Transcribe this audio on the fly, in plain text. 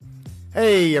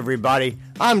Hey everybody,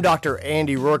 I'm Dr.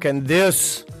 Andy Rourke and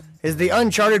this is the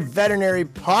Uncharted Veterinary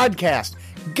Podcast.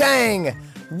 Gang,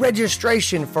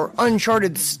 registration for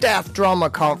Uncharted Staff Drama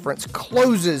Conference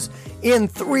closes in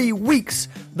 3 weeks.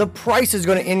 The price is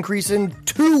going to increase in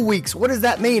 2 weeks. What does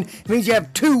that mean? It means you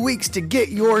have 2 weeks to get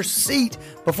your seat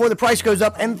before the price goes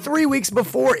up and 3 weeks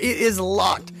before it is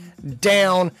locked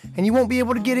down and you won't be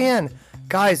able to get in.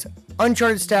 Guys,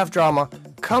 Uncharted Staff Drama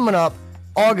coming up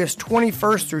August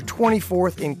 21st through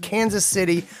 24th in Kansas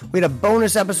City. We had a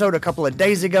bonus episode a couple of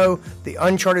days ago, the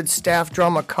Uncharted Staff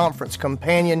Drama Conference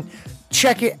Companion.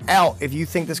 Check it out if you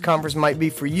think this conference might be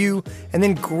for you, and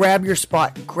then grab your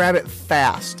spot, grab it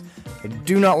fast. I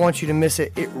do not want you to miss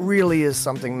it. It really is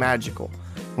something magical.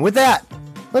 And with that,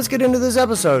 let's get into this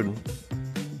episode.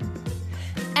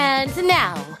 And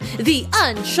now, the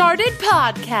Uncharted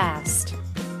Podcast.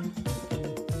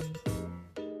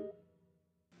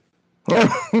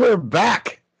 We're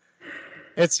back.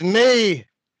 It's me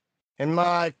and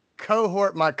my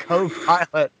cohort, my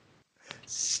co-pilot,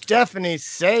 Stephanie.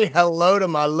 Say hello to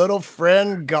my little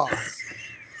friend, Goss.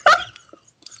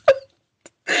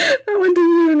 That one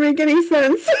didn't even make any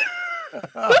sense.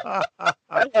 I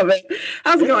love it.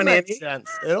 How's it going, Andy?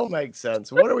 It'll make sense.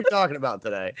 What are we talking about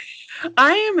today?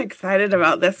 I am excited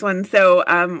about this one. So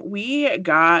we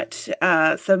got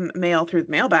some mail through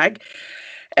the mailbag.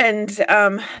 And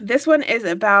this one is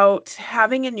about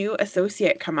having a new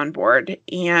associate come on board.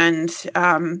 And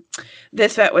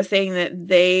this vet was saying that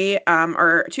they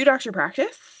are two-doctor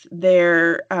practice.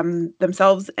 They're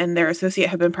themselves and their associate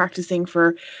have been practicing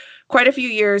for quite a few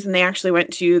years, and they actually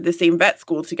went to the same vet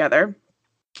school together.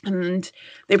 And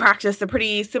they practice a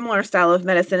pretty similar style of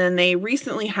medicine, and they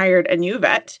recently hired a new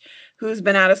vet who's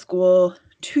been out of school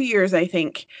 2 years, I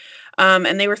think.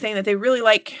 And they were saying that they really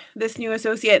like this new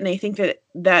associate and they think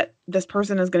that this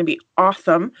person is going to be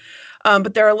awesome.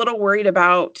 But they're a little worried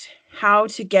about how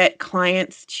to get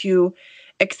clients to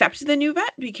accept the new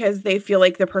vet because they feel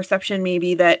like the perception may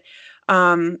be that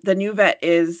the new vet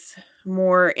is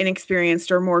more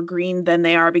inexperienced or more green than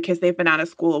they are because they've been out of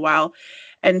school a while.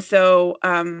 And so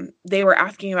they were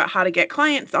asking about how to get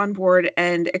clients on board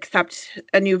and accept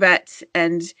a new vet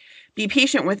and be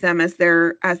patient with them as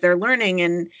they're learning.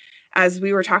 And as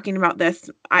we were talking about this,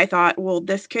 I thought, well,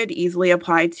 this could easily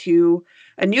apply to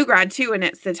a new grad too. And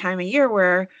it's the time of year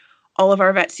where all of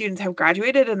our vet students have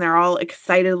graduated and they're all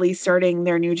excitedly starting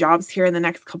their new jobs here in the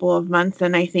next couple of months.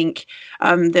 And I think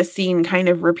this scene kind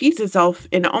of repeats itself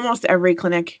in almost every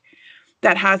clinic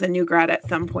that has a new grad at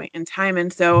some point in time.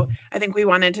 And so I think we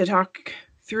wanted to talk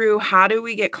through how do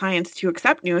we get clients to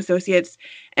accept new associates,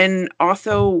 and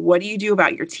also what do you do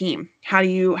about your team? How do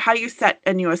you set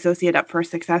a new associate up for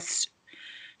success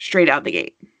straight out the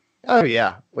gate? Oh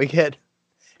yeah, it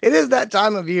is that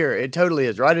time of year. It totally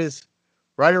is.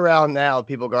 Right around now,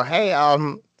 people go, "Hey, I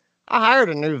hired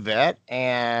a new vet,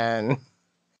 and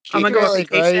I'm gonna go on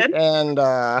vacation." And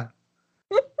I'm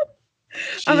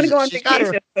gonna go on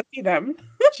vacation to see them.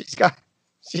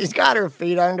 she's got her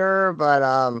feet under her,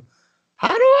 but how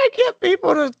do I get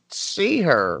people to see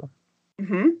her?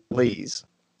 Mm-hmm. Please.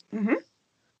 Mm-hmm.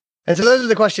 And so those are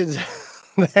the questions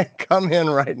that come in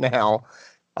right now.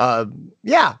 I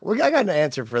got an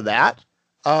answer for that.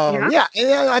 And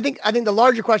I think the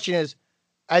larger question is,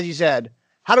 as you said,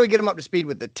 how do we get them up to speed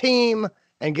with the team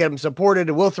and get them supported?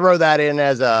 And we'll throw that in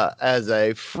as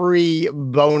a free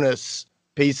bonus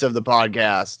piece of the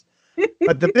podcast.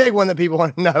 But the big one that people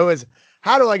want to know is,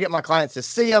 how do I get my clients to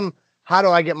see them? How do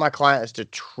I get my clients to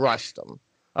trust them?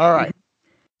 All right.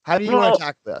 How do you want to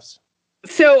tackle this?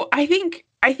 So I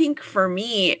think for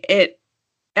me, it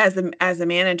as a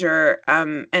manager,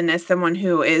 and as someone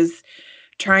who is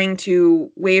trying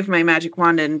to wave my magic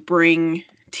wand and bring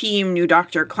team, new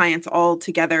doctor, clients all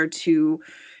together to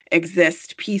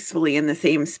exist peacefully in the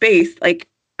same space. Like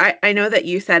I know that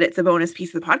you said it's a bonus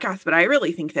piece of the podcast, but I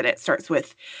really think that it starts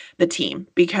with the team,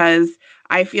 because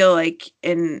I feel like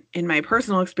in my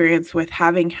personal experience with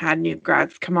having had new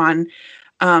grads come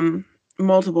on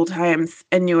multiple times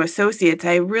and new associates,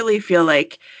 I really feel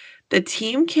like the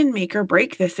team can make or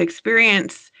break this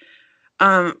experience,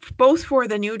 both for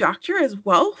the new doctor as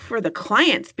well for the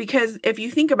clients. Because if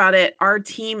you think about it, our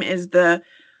team is the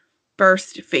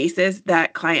first faces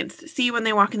that clients see when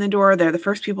they walk in the door. They're the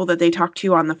first people that they talk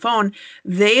to on the phone.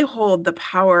 They hold the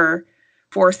power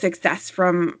for success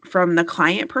from the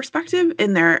client perspective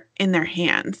in their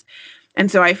hands.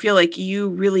 And so I feel like you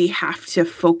really have to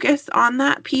focus on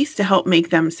that piece to help make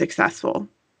them successful.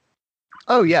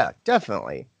 Oh yeah,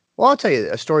 definitely. Well, I'll tell you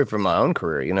a story from my own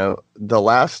career. You know, the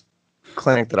last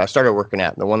clinic that I started working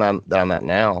at, the one that I'm at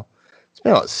now, it's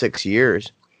been about 6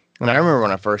 years. And I remember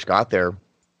when I first got there,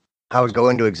 I would go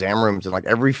into exam rooms, and like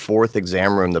every fourth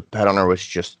exam room, the pet owner was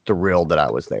just thrilled that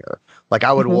I was there. Like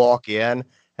I would walk in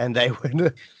and they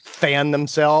would fan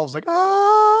themselves like,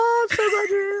 "Oh, I'm so glad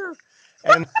you're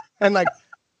here." And like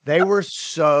they were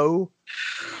so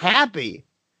happy.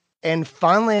 And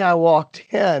finally I walked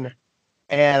in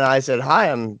and I said, "Hi,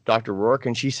 I'm Dr. Rourke."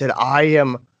 And she said, "I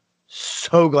am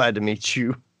so glad to meet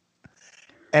you."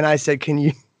 And I said, Can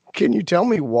you tell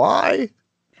me why?"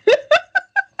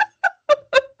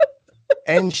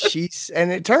 And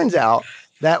it turns out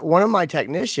that one of my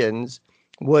technicians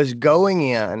was going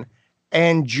in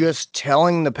and just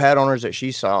telling the pet owners that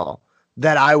she saw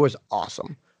that I was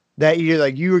awesome. That you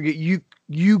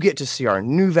get to see our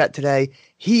new vet today.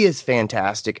 He is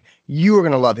fantastic. You are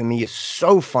going to love him. He is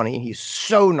so funny. He's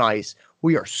so nice.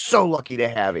 We are so lucky to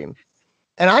have him.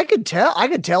 And I could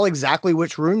tell exactly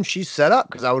which room she set up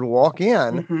because I would walk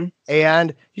in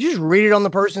and you just read it on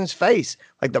the person's face.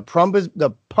 Like the pump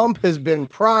has been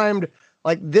primed.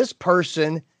 Like this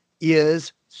person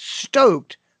is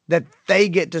stoked that they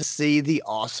get to see the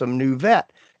awesome new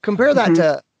vet. Compare that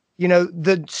to,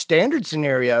 the standard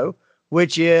scenario,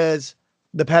 which is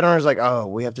the pet owner's like, "Oh,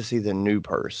 we have to see the new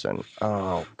person.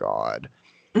 Oh God."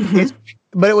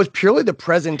 But it was purely the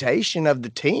presentation of the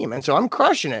team. And so I'm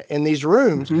crushing it in these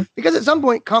rooms because at some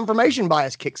point confirmation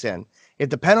bias kicks in.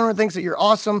 If the pet owner thinks that you're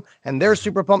awesome and they're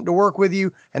super pumped to work with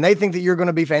you and they think that you're going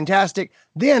to be fantastic,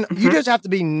 then you just have to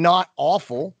be not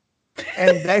awful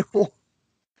and they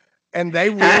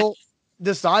will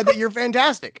decide that you're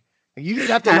fantastic. You just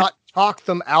have to not talk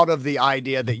them out of the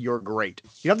idea that you're great.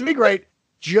 You have to be great.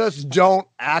 Just don't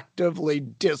actively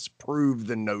disprove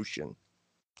the notion.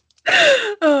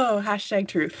 Oh, hashtag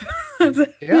truth.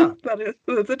 Yeah.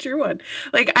 That's a true one.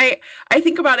 Like I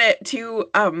think about it too.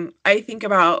 I think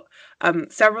about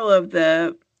several of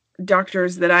the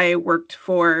doctors that I worked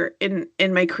for in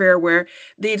my career where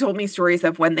they told me stories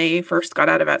of when they first got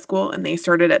out of vet school and they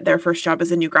started at their first job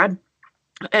as a new grad.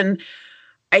 And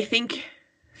I think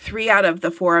 3 out of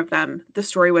the 4 of them, the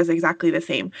story was exactly the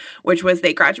same, which was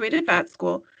they graduated vet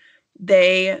school,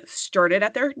 they started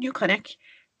at their new clinic,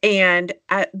 and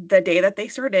at the day that they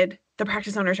started, the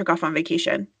practice owner took off on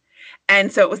vacation.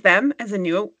 And so it was them as a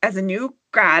new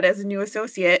grad, as a new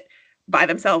associate by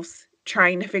themselves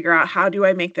trying to figure out how do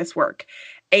I make this work?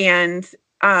 And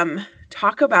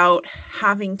talk about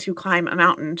having to climb a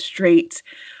mountain straight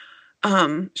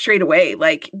away.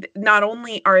 Like not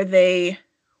only are they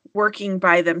working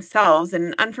by themselves in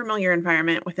an unfamiliar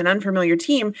environment with an unfamiliar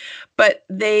team, but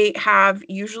they have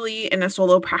usually in a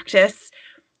solo practice,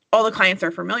 all the clients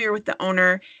are familiar with the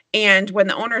owner. And when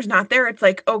the owner's not there, it's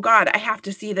like, oh God, I have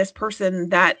to see this person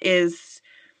that is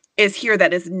here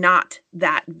that is not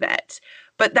that vet.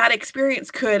 But that experience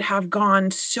could have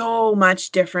gone so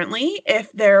much differently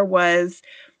if there was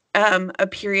a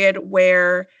period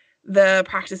where the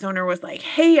practice owner was like,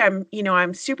 "Hey,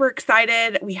 I'm super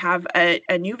excited. We have a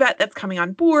new vet that's coming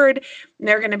on board. And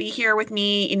they're going to be here with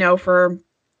me, for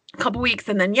a couple weeks.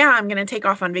 And then, I'm going to take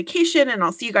off on vacation and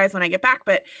I'll see you guys when I get back.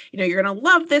 But, you're going to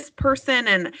love this person.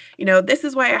 And, this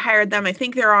is why I hired them. I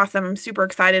think they're awesome. I'm super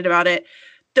excited about it."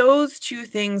 Those two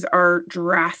things are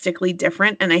drastically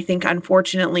different. And I think,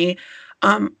 unfortunately,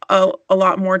 a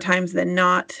lot more times than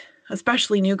not,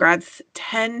 especially new grads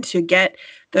tend to get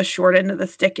the short end of the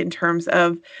stick in terms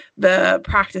of the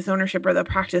practice ownership or the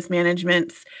practice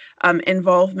management's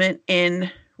involvement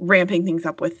in ramping things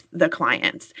up with the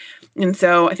clients. And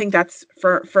so I think that's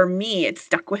for me, it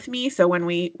stuck with me. So when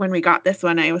we got this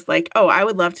one, I was like, oh, I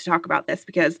would love to talk about this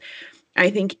because I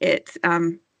think it's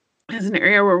is an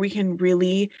area where we can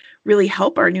really, really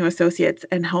help our new associates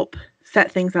and help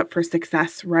set things up for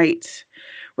success right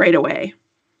away.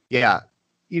 Yeah.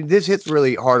 This hits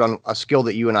really hard on a skill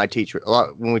that you and I teach a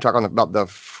lot when we talk about the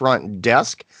front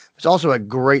desk. It's also a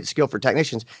great skill for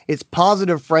technicians. It's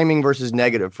positive framing versus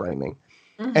negative framing.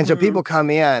 And so people come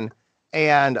in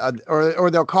and or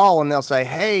they'll call and they'll say,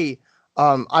 "Hey,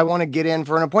 I want to get in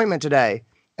for an appointment today."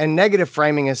 And negative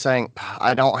framing is saying,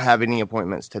 "I don't have any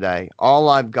appointments today. All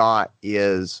I've got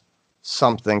is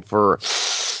something for,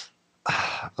 is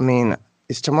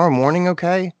tomorrow morning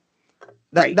okay?"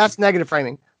 That's negative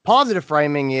framing. Positive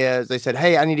framing is they said,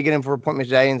 "Hey, I need to get in for an appointment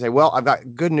today," and say, "Well, I've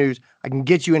got good news. I can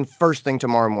get you in first thing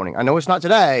tomorrow morning. I know it's not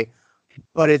today,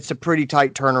 but it's a pretty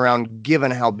tight turnaround given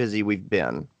how busy we've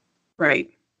been." Right.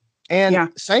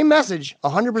 And same message,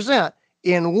 100%.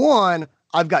 In one,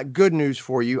 "I've got good news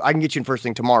for you. I can get you in first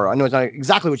thing tomorrow. I know it's not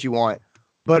exactly what you want,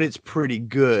 but it's pretty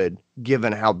good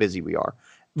given how busy we are."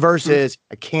 Versus,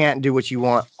 "I can't do what you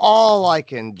want. All I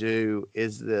can do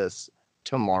is this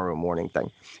tomorrow morning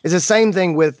thing." It's the same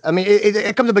thing with,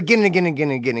 it comes up again and again and again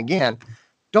and again and again.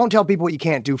 don't tell people what you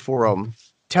can't do for them.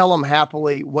 Tell them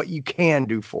happily what you can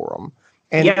do for them.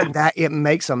 And that it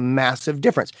makes a massive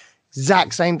difference.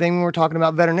 Exact same thing when we're talking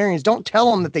about veterinarians. Don't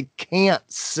tell them that they can't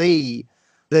see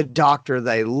the doctor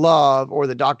they love or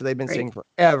the doctor they've been seeing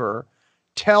forever.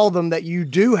 Tell them that you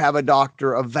do have a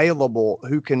doctor available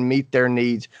who can meet their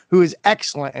needs, who is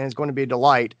excellent and is going to be a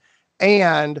delight,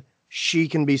 and she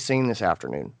can be seen this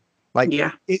afternoon. Like,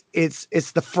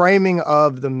 it's the framing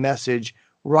of the message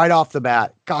right off the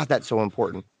bat. God, that's so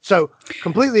important. So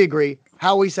completely agree.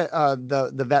 How we set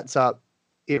the vets up,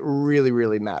 it really,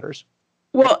 really matters.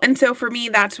 Well, and so for me,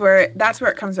 that's where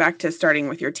it comes back to starting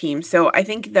with your team. So I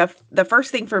think the first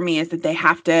thing for me is that they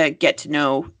have to get to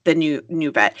know the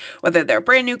new vet, whether they're a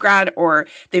brand new grad or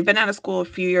they've been out of school a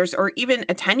few years, or even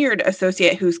a tenured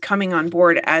associate who's coming on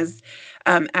board as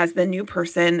the new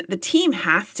person. The team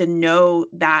has to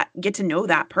get to know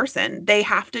that person. They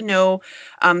have to know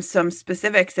some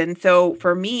specifics. And so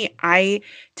for me, I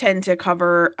tend to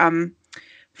cover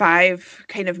 5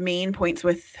 kind of main points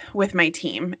with my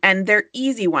team, and they're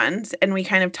easy ones, and we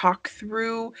kind of talk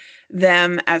through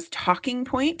them as talking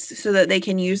points so that they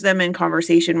can use them in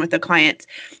conversation with the client.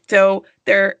 So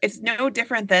it's no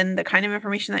different than the kind of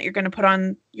information that you're going to put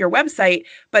on your website,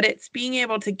 but it's being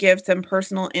able to give some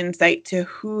personal insight to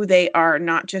who they are,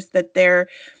 not just that they're,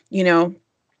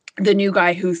 the new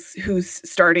guy who's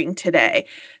starting today.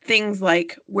 Things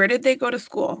like, where did they go to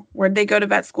school? Where did they go to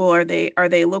vet school? Are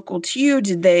they local to you?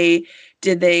 Did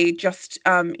they just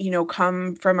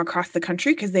come from across the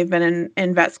country because they've been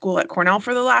in vet school at Cornell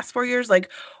for the last 4 years? Like,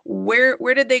 where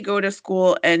did they go to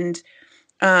school? And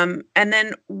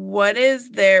then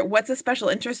what's a special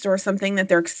interest or something that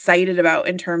they're excited about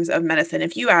in terms of medicine?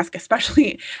 If you ask,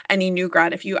 especially any new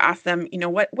grad, if you ask them,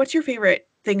 what's your favorite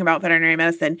thing about veterinary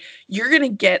medicine, you're going to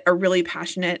get a really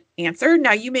passionate answer.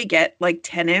 Now you may get like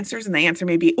 10 answers and the answer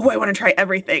may be, I want to try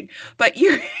everything, but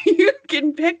you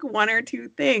can pick 1 or 2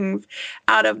 things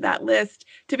out of that list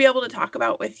to be able to talk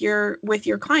about with your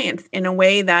clients in a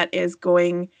way that is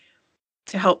going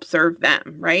to help serve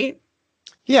them. Right.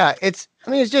 Yeah, this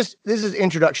is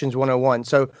Introductions 101.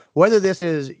 So whether this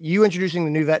is you introducing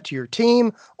the new vet to your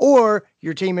team, or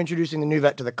your team introducing the new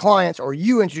vet to the clients, or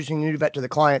you introducing the new vet to the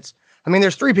clients,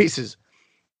 there's 3 pieces.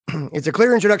 It's a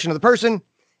clear introduction to the person.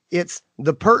 It's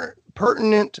the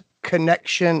pertinent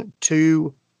connection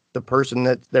to the person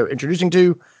that they're introducing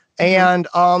to, and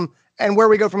where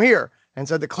we go from here. And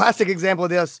so the classic example of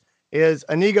this is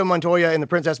Inigo Montoya in The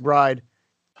Princess Bride.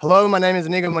 Hello, my name is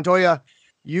Inigo Montoya.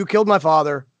 You killed my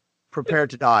father. Prepare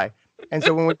to die. And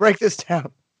so when we break this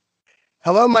down,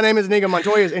 hello, my name is Inigo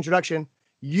Montoya's introduction.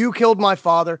 You killed my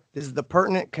father. This is the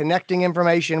pertinent connecting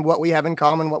information, what we have in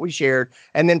common, what we shared,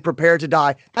 and then prepare to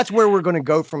die. That's where we're going to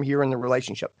go from here in the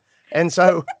relationship. And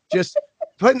so just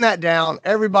putting that down,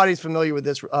 everybody's familiar with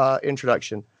this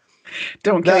introduction.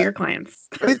 Don't kill your clients.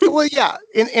 Well, yeah.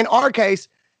 In our case,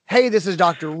 hey, this is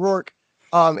Dr. Rourke.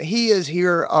 He is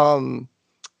here.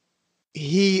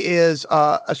 He is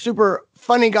a super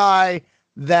funny guy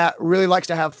that really likes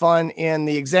to have fun in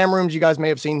the exam rooms. You guys may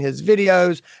have seen his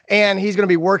videos, and he's going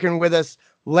to be working with us.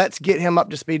 Let's get him up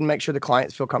to speed and make sure the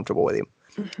clients feel comfortable with him.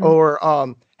 Mm-hmm.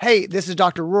 Or, hey, this is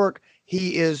Dr. Rourke.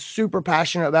 He is super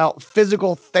passionate about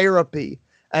physical therapy.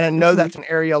 And I know that's an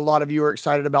area a lot of you are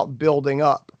excited about building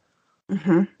up.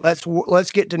 Mm-hmm.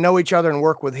 Let's get to know each other and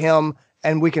work with him,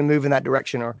 and we can move in that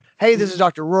direction. Or, hey, this is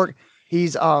Dr. Rourke.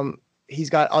 He's got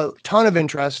a ton of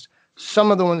interest.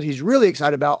 Some of the ones he's really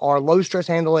excited about are low stress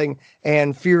handling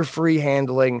and fear-free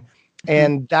handling. Mm-hmm.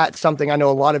 And that's something I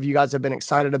know a lot of you guys have been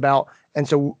excited about. And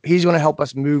so he's going to help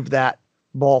us move that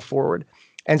ball forward.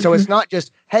 And so it's not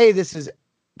just, hey, this is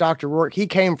Dr. Rourke. He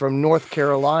came from North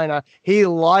Carolina. He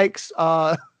likes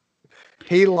ultimate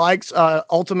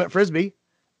frisbee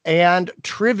and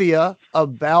trivia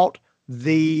about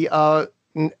the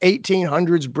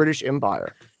 1800s British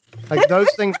Empire. Like, those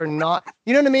things are not,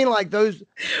 you know what I mean? Like, there's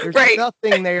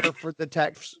nothing there for the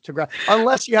text to grab,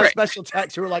 unless you have special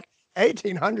texts who are like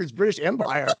 1800s British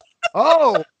Empire.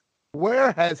 Oh,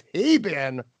 where has he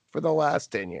been for the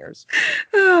last 10 years?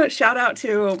 Shout out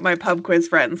to my pub quiz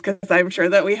friends, because I'm sure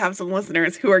that we have some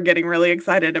listeners who are getting really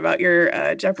excited about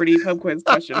your Jeopardy pub quiz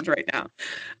questions right now.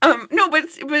 No,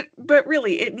 but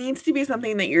really, it needs to be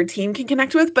something that your team can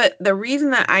connect with. But the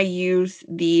reason that I use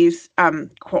these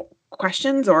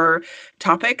questions or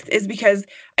topics is because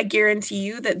I guarantee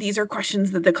you that these are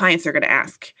questions that the clients are going to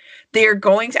ask. They're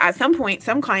going to, at some point,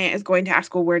 some client is going to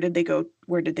ask, well, where did they go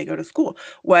to school?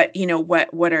 What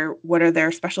are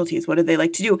their specialties? What do they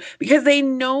like to do? Because they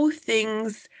know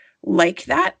things like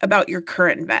that about your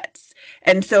current vets.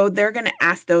 And so they're going to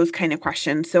ask those kind of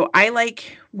questions. So I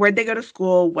like, where'd they go to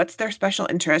school? What's their special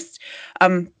interest?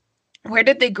 Where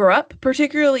did they grow up?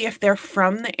 Particularly if they're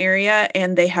from the area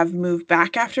and they have moved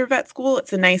back after vet school,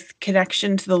 it's a nice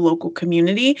connection to the local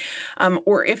community.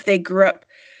 Or if they grew up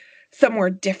somewhere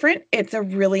different, it's a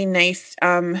really nice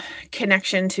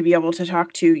connection to be able to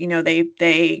talk to.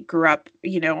 They grew up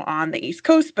on the East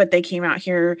Coast, but they came out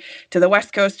here to the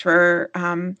West Coast for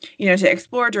to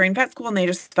explore during vet school, and they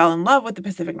just fell in love with the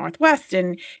Pacific Northwest,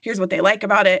 and here's what they like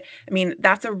about it. I mean,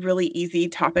 that's a really easy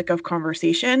topic of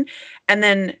conversation. And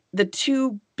then the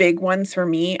two big ones for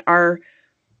me are,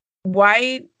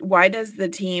 why does the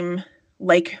team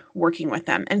like working with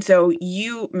them? And so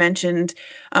you mentioned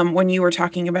when you were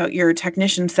talking about your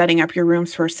technician setting up your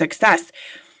rooms for success,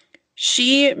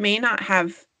 she may not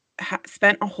have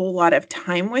spent a whole lot of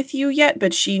time with you yet,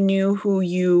 but she knew who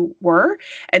you were.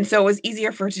 And so it was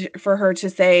easier for her to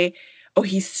say, oh,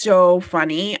 he's so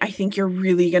funny, I think you're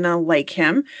really going to like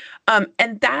him.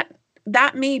 And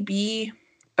that may be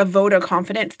a vote of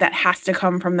confidence that has to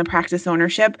come from the practice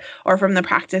ownership or from the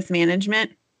practice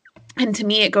management. And to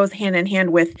me, it goes hand in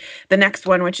hand with the next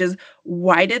one, which is,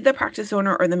 why did the practice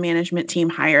owner or the management team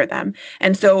hire them?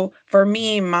 And so for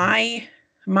me, my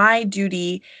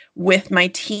duty with my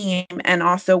team and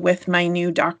also with my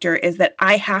new doctor is that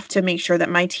I have to make sure that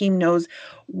my team knows,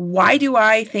 why do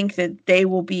I think that they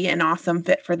will be an awesome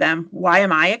fit for them? Why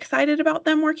am I excited about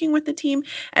them working with the team?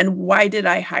 And why did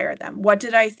I hire them? What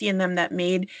did I see in them that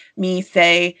made me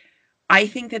say, I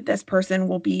think that this person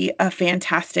will be a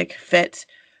fantastic fit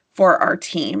for our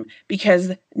team?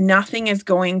 Because nothing is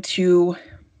going to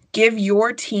give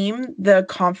your team the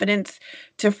confidence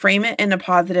to frame it in a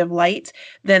positive light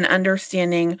than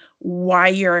understanding why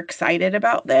you're excited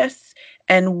about this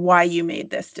and why you made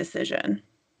this decision.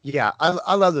 Yeah,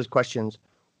 I love those questions.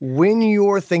 When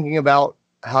you're thinking about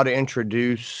how to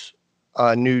introduce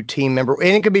a new team member,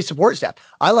 and it could be support staff,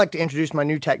 I like to introduce my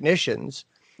new technicians.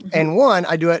 Mm-hmm. And one,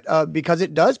 I do it because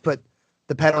it does put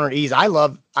the pet owner at ease. I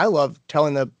love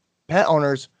telling the pet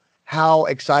owners how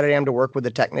excited I am to work with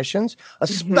the technicians,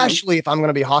 especially if I'm going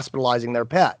to be hospitalizing their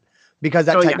pet, because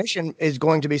that technician is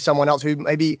going to be someone else who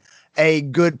may be a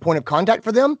good point of contact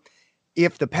for them.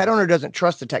 If the pet owner doesn't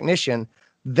trust the technician,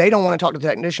 they don't want to talk to the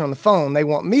technician on the phone. They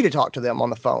want me to talk to them on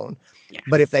the phone. Yes.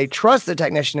 But if they trust the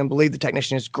technician and believe the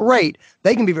technician is great,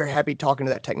 they can be very happy talking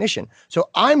to that technician. So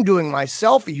I'm doing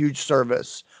myself a huge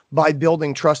service by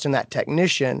building trust in that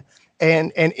technician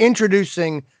and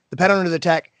introducing the pet owner to the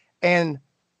tech and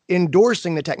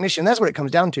endorsing the technician. That's what it comes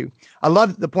down to. I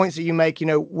love the points that you make.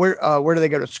 Where do they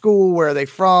go to school? Where are they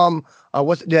from?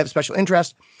 Do they have special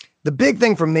interest? The big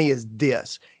thing for me is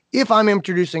this: if I'm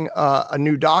introducing a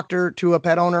new doctor to a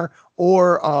pet owner,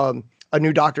 or a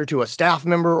new doctor to a staff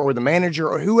member or the manager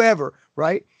or whoever,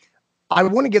 right? I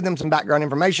want to give them some background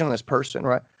information on this person,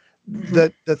 right? Mm-hmm.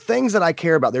 The things that I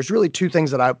care about, there's really two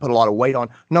things that I put a lot of weight on.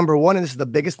 Number one, and this is the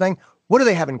biggest thing, what do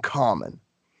they have in common,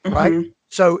 right?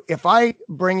 So if I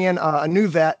bring in a new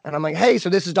vet and I'm like, hey, so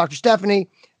this is Dr. Stephanie,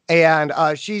 and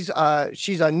she's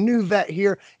a new vet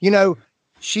here.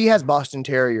 She has Boston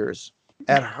Terriers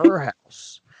at her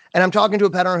house. And I'm talking to a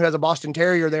pet owner who has a Boston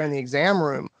Terrier there in the exam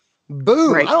room.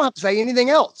 Boom. Right. I don't have to say anything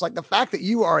else. Like, the fact that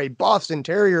you are a Boston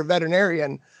Terrier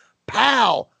veterinarian,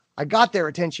 pow, I got their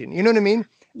attention. You know what I mean?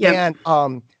 Yeah. And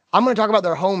I'm going to talk about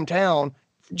their hometown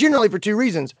generally for two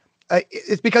reasons.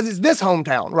 It's because it's this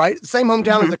hometown, right? Same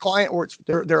hometown as the client, or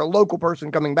they're a local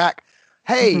person coming back.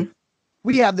 Hey,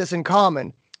 we have this in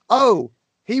common. Oh,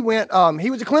 he was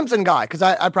a Clemson guy, because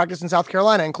I practice in South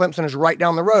Carolina, and Clemson is right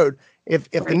down the road. If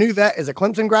the new vet is a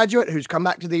Clemson graduate who's come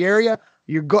back to the area,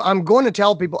 I'm going to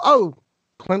tell people, oh,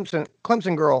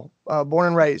 Clemson girl, born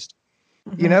and raised,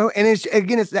 and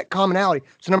it's that commonality.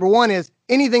 So number one is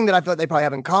anything that I feel like they probably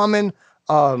have in common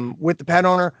with the pet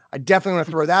owner. I definitely want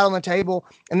to throw that on the table.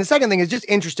 And the second thing is just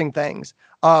interesting things.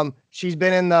 She's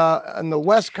been in the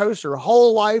West Coast her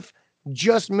whole life,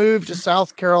 just moved to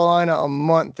South Carolina a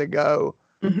month ago,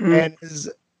 and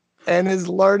is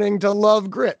learning to love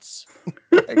grits.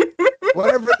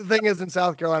 Whatever the thing is in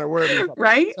South Carolina, wherever you're from.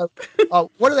 Right. So,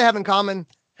 what do they have in common?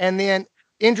 And then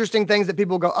interesting things that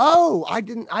people go, oh, I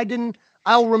didn't,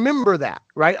 I'll remember that,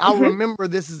 right? I'll remember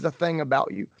this is the thing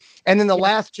about you. And then the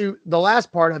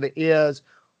last part of it is,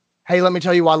 hey, let me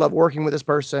tell you why I love working with this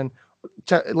person.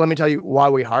 Let me tell you why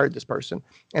we hired this person.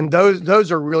 And those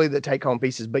are really the take home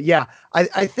pieces. But yeah,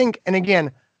 I think, and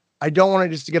again, I don't want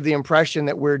to just give the impression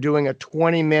that we're doing a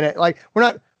 20-minute, like we're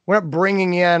not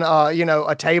bringing in,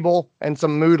 a table and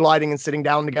some mood lighting and sitting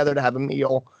down together to have a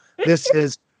meal. This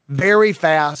is very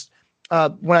fast.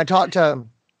 When I talk to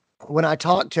when I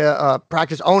talk to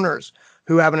practice owners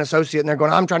who have an associate and they're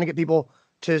going, I'm trying to get people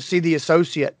to see the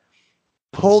associate,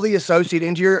 pull the associate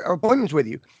into your appointments with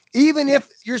you. Even if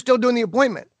you're still doing the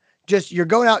appointment, just you're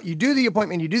going out, you do the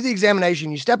appointment, you do the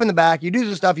examination, you step in the back, you do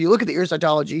the stuff, you look at the ear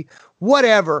cytology,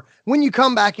 whatever. When you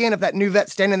come back in, if that new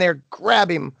vet's standing there, grab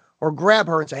him or grab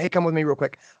her and say, hey, come with me real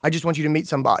quick. I just want you to meet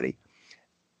somebody.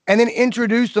 And then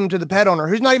introduce them to the pet owner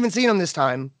who's not even seen them this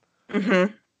time.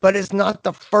 Mm-hmm. But it's not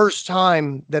the first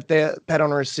time that the pet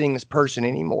owner is seeing this person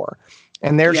anymore.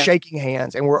 And they're shaking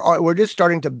hands, and we're just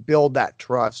starting to build that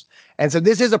trust. And so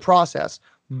this is a process,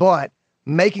 but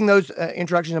making those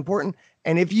introductions important.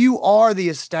 And if you are the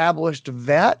established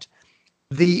vet,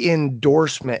 the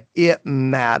endorsement, it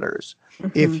matters.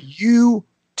 Mm-hmm. If you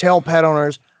tell pet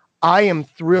owners, I am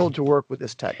thrilled to work with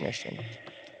this technician.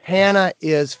 Hannah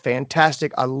is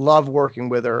fantastic. I love working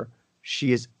with her.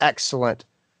 She is excellent.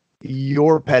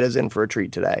 Your pet is in for a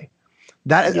treat today.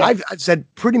 That is, I've said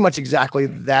pretty much exactly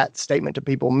that statement to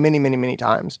people many, many, many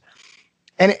times.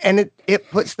 And it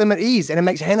puts them at ease, and it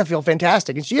makes Hannah feel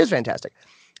fantastic. And she is fantastic.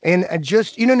 And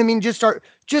just, you know what I mean? Just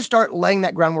start laying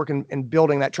that groundwork and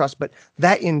building that trust. But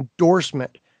that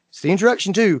endorsement, it's the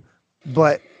introduction too.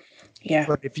 But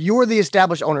if you're the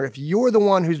established owner, if you're the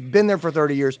one who's been there for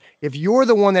 30 years, if you're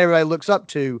the one that everybody looks up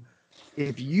to,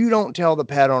 if you don't tell the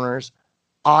pet owners,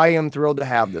 I am thrilled to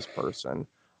have this person,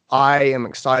 I am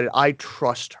excited, I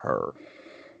trust her,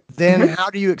 then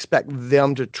how do you expect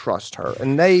them to trust her?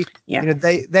 And they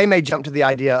may jump to the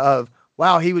idea of,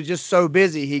 wow, he was just so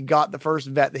busy, he got the first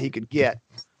vet that he could get.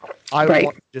 I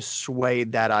want to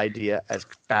dissuade that idea as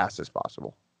fast as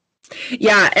possible.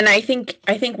 Yeah, and I think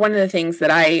one of the things that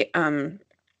I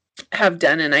have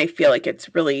done, and I feel like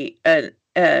it's really a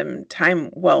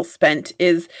time well spent,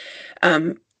 is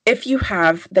if you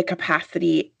have the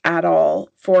capacity at all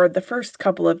for the first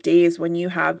couple of days when you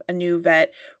have a new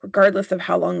vet, regardless of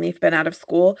how long they've been out of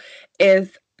school, is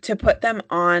to put them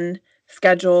on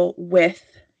schedule with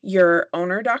your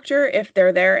owner doctor if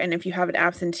they're there, and if you have an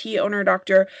absentee owner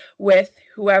doctor, with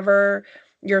whoever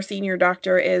your senior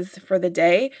doctor is for the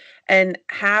day, and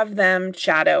have them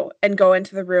shadow and go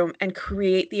into the room and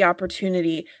create the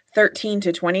opportunity 13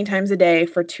 to 20 times a day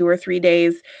for 2 or 3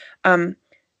 days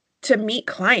to meet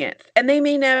clients. And they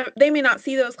may not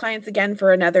see those clients again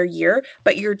for another year,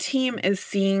 but your team is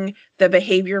seeing the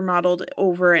behavior modeled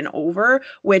over and over,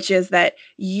 which is that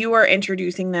you are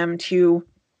introducing them to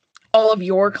all of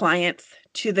your clients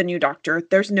to the new doctor.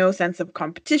 There's no sense of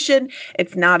competition.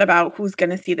 It's not about who's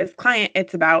going to see this client.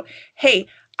 It's about, hey,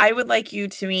 I would like you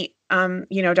to meet,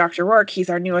 Dr. Rourke. He's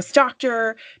our newest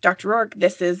doctor. Dr. Rourke,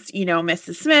 this is,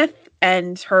 Mrs. Smith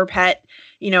and her pet,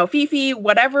 Fifi,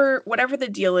 whatever the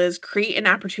deal is, create an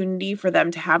opportunity for them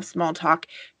to have small talk.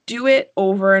 Do it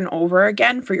over and over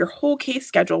again for your whole case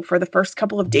schedule for the first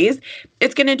couple of days.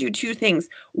 It's going to do two things.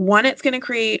 One, it's going to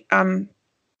create,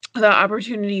 the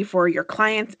opportunity for your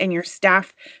clients and your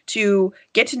staff to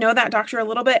get to know that doctor a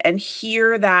little bit and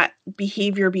hear and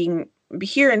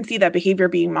see that behavior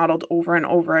being modeled over and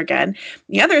over again.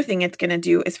 The other thing it's going to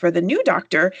do is for the new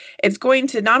doctor, it's going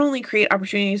to not only create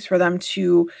opportunities for them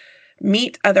to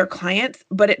meet other clients,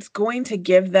 but it's going to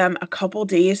give them a couple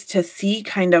days to see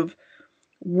kind of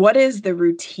what is the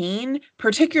routine,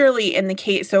 particularly in the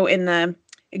case. So in the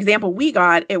example we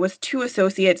got, it was 2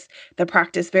 associates that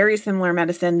practice very similar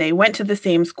medicine. They went to the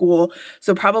same school,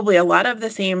 so probably a lot of the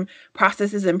same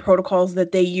processes and protocols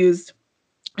that they use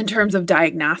in terms of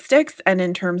diagnostics and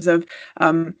in terms of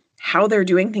how they're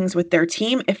doing things with their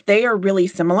team. If they are really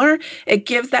similar, it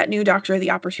gives that new doctor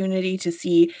the opportunity to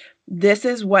see, this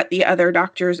is what the other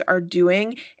doctors are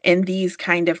doing in these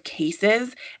kind of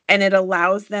cases. And it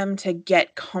allows them to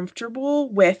get comfortable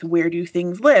with, where do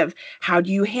things live? How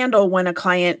do you handle when a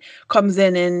client comes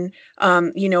in and,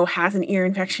 has an ear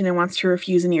infection and wants to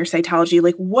refuse an ear cytology?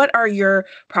 Like, what are your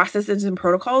processes and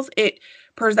protocols? It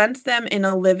presents them in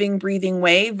a living, breathing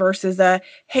way versus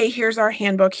hey, here's our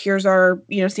handbook, here's our,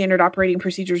 standard operating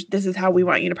procedures, this is how we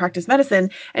want you to practice medicine,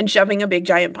 and shoving a big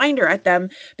giant binder at them,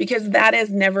 because that is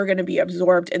never going to be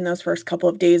absorbed in those first couple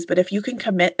of days. But if you can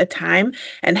commit the time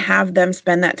and have them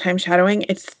spend that time shadowing,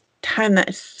 it's time that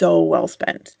is so well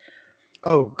spent.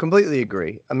 Oh, completely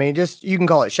agree. I mean, you can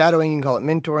call it shadowing, you can call it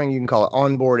mentoring, you can call it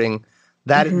onboarding.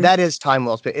 That is time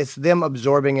well spent. It's them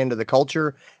absorbing into the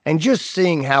culture and just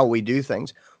seeing how we do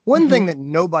things. One thing that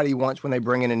nobody wants when they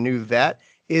bring in a new vet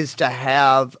is to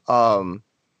have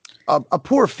a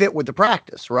poor fit with the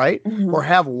practice, right? Or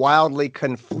have wildly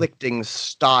conflicting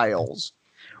styles.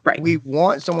 Right. We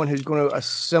want someone who's going to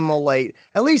assimilate,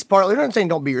 at least partly. We're not saying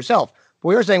don't be yourself, but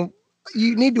we are saying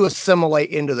you need to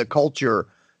assimilate into the culture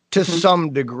to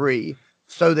some degree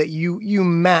so that you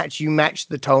match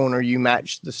the tone, or you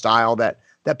match the style that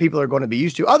people are going to be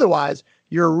used to. Otherwise,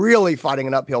 you're really fighting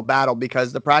an uphill battle,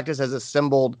 because the practice has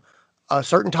assembled a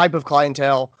certain type of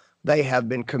clientele. They have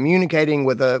been communicating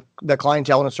with the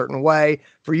clientele in a certain way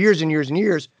for years and years and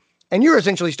years. And you're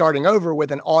essentially starting over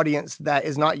with an audience that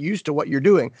is not used to what you're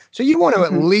doing. So you want to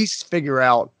at least figure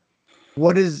out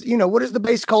what is the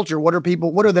base culture? What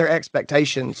are their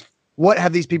expectations? What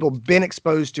have these people been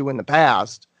exposed to in the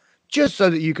past, just so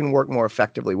that you can work more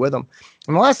effectively with them.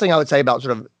 And the last thing I would say about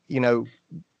sort of,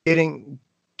 getting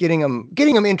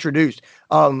them introduced,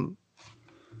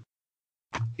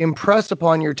 impress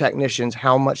upon your technicians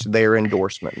how much their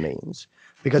endorsement means,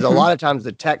 because a lot of times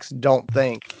the techs don't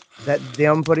think that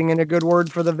them putting in a good word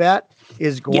for the vet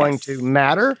is going to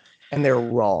matter, and they're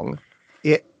wrong.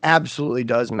 It absolutely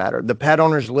does matter. The pet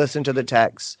owners listen to the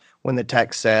techs when the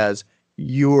tech says,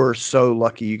 "You're so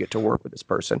lucky you get to work with this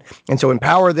person." And so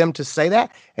empower them to say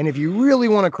that. And if you really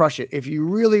want to crush it, if you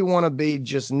really want to be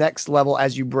just next level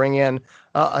as you bring in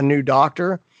a new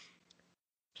doctor,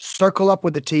 circle up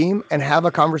with the team and have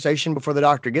a conversation before the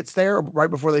doctor gets there, or right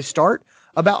before they start,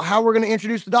 about how we're going to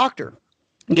introduce the doctor.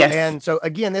 Yes. And so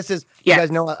again, this is, you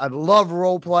guys know, I love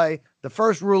role play. The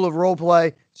first rule of role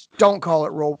play is don't call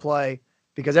it role play,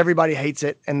 because everybody hates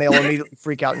it and they'll immediately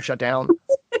freak out and shut down.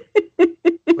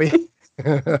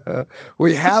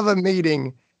 We have a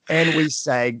meeting and we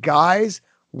say, guys,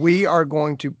 we are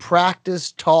going to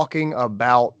practice talking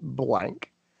about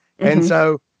blank. And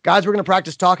so, guys, we're going to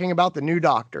practice talking about the new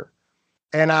doctor.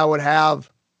 And I would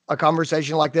have a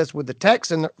conversation like this with the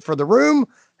techs for the room,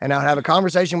 and I would have a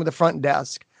conversation with the front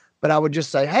desk. But I would just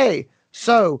say, hey,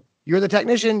 so you're the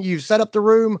technician, you've set up the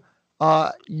room,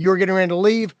 you're getting ready to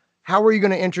leave. How are you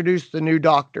going to introduce the new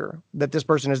doctor that this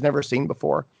person has never seen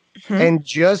before? And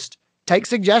just take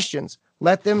suggestions.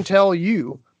 Let them tell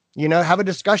you, have a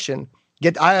discussion.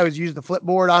 I always use the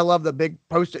flipboard. I love the big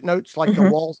Post-it notes, like the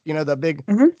walls, the big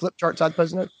flip chart size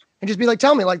Post-it notes. And just be like,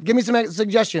 tell me, like, give me some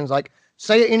suggestions. Like,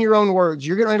 say it in your own words.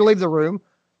 You're getting ready to leave the room.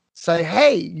 Say,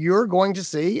 hey, you're going to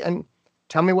see, and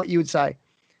tell me what you would say.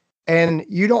 And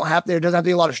you don't have to, there doesn't have to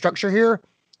be a lot of structure here,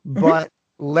 but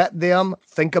let them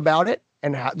think about it,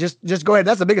 and just go ahead.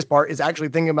 That's the biggest part, is actually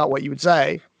thinking about what you would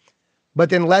say, but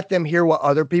then let them hear what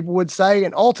other people would say.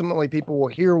 And ultimately people will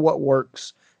hear what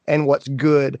works and what's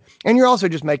good. And you're also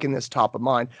just making this top of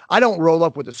mind. I don't roll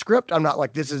up with a script. I'm not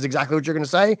like, this is exactly what you're going to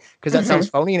say, because that sounds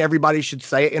phony, and everybody should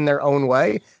say it in their own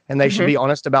way. And they should be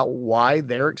honest about why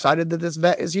they're excited that this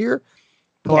vet is here,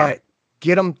 but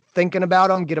get them thinking about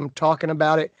them, get them talking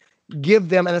about it, give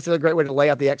them, and that's a great way to lay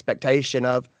out the expectation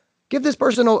of, give this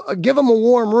person, give them a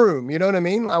warm room. You know what I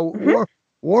mean?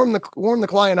 Warm the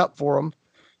client up for them,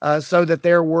 so that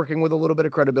they're working with a little bit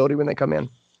of credibility when they come in.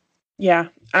 Yeah,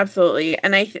 absolutely.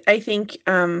 And I think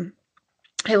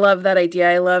I love that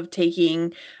idea. I love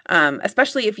taking,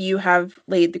 especially if you have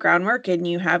laid the groundwork and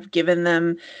you have given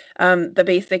them the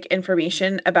basic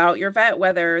information about your vet,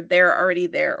 whether they're already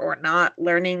there or not,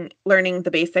 learning the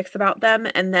basics about them,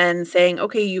 and then saying,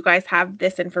 okay, you guys have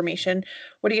this information.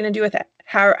 What are you going to do with it?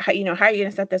 How are you going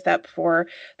to set this up for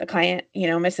the client?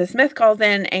 Mrs. Smith calls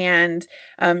in and,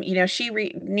 she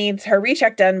needs her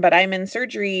recheck done, but I'm in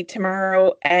surgery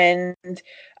tomorrow, and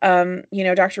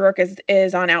Dr. Rourke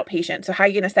is on outpatient. So how are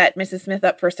you going to set Mrs. Smith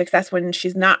up for success when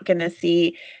she's not going to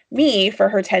see me for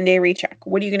her 10-day recheck?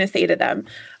 What are you going to say to them?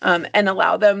 And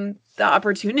allow them the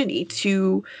opportunity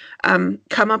to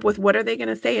come up with what are they going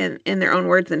to say in their own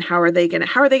words, and how are they going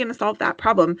to solve that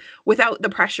problem without the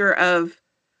pressure of,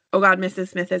 oh God, Mrs.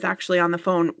 Smith is actually on the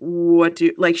phone.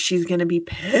 She's going to be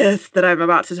pissed that I'm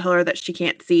about to tell her that she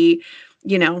can't see,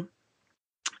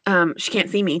 she can't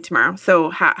see me tomorrow. So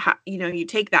how you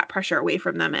take that pressure away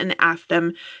from them and ask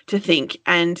them to think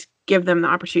and give them the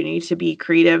opportunity to be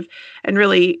creative and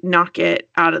really knock it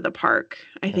out of the park,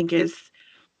 I think is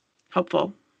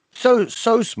helpful. So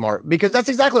smart, because that's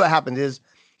exactly what happens. Is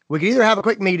we can either have a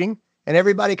quick meeting and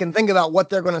everybody can think about what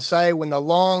they're going to say when the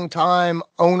long time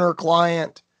owner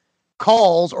client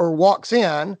calls or walks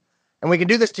in, and we can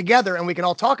do this together and we can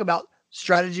all talk about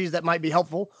strategies that might be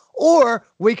helpful, or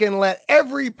we can let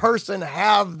every person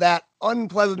have that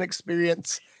unpleasant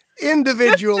experience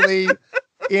individually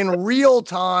in real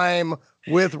time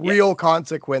with real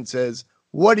consequences.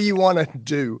 What do you want to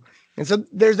do? And so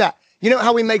there's that.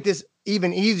 How we make this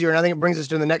even easier, and I think it brings us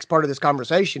to the next part of this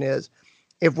conversation, is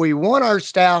if we want our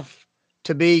staff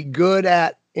to be good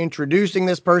at introducing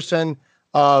this person,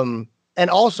 and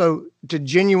also to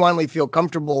genuinely feel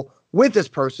comfortable with this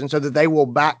person so that they will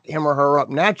back him or her up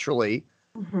naturally,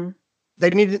 they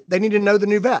need to know the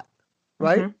new vet,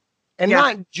 right? And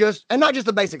not just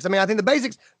the basics. I mean, I think the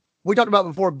basics, we talked about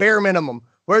before, bare minimum.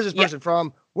 Where's this Yeah. person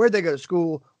from? Where'd they go to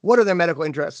school? What are their medical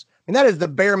interests? And that is the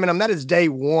bare minimum. That is day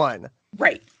one.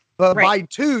 Right. But Right. by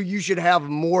 2, you should have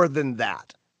more than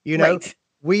that. You know, Right.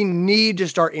 we need to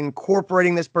start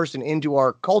incorporating this person into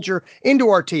our culture, into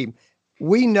our team.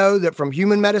 We know that from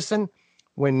human medicine,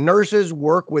 when nurses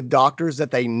work with doctors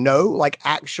that they know, like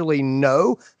actually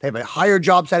know, they have a higher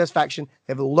job satisfaction,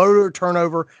 they have a lower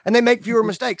turnover, and they make fewer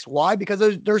mistakes. Why? Because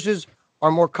those nurses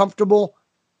are more comfortable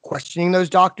questioning those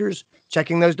doctors,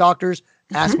 checking those doctors,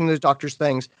 asking those doctors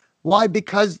things. Why?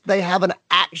 Because they have an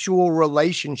actual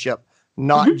relationship,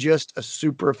 not just a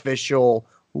superficial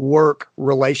work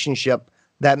relationship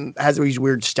that has these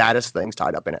weird status things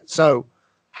tied up in it. So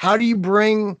how do you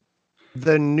bring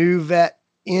the new vet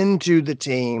into the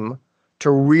team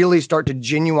to really start to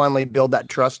genuinely build that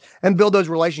trust and build those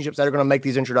relationships that are going to make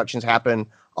these introductions happen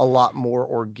a lot more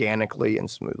organically and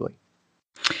smoothly?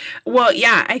 Well,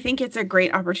 yeah, I think it's a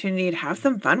great opportunity to have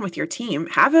some fun with your team.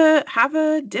 Have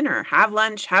a dinner, have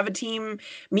lunch, have a team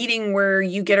meeting where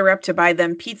you get a rep to buy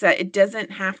them pizza. It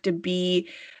doesn't have to be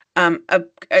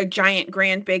a giant,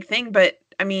 grand, big thing, but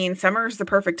I mean, summer's the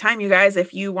perfect time, you guys.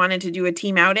 If you wanted to do a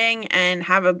team outing and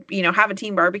have a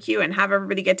team barbecue and have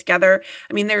everybody get together,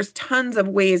 I mean, there's tons of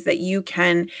ways that you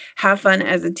can have fun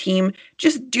as a team.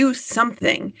 Just do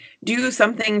something. Do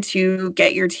something to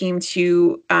get your team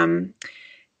to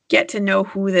get to know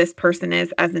who this person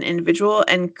is as an individual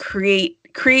and create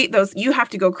those. You have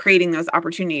to go creating those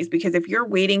opportunities, because if you're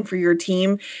waiting for your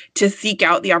team to seek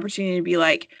out the opportunity to be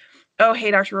like, oh,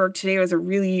 hey, Dr. Rourke, today was a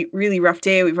really, really rough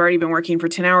day. We've already been working for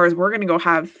 10 hours. We're going to go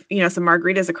have, some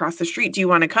margaritas across the street. Do you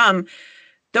want to come?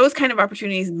 Those kind of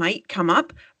opportunities might come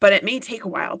up, but it may take a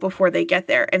while before they get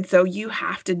there. And so you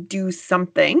have to do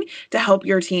something to help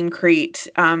your team create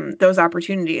those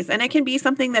opportunities. And it can be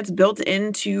something that's built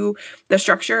into the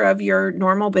structure of your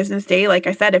normal business day. Like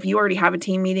I said, if you already have a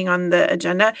team meeting on the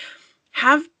agenda,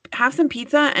 have some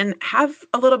pizza and have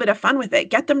a little bit of fun with it.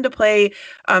 Get them to play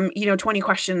 20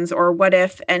 questions or what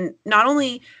if, and not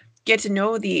only get to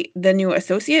know the new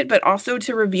associate, but also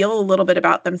to reveal a little bit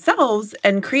about themselves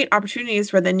and create opportunities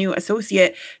for the new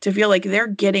associate to feel like they're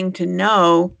getting to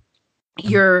know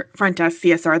your front desk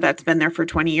CSR that's been there for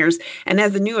 20 years. And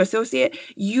as a new associate,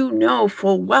 you know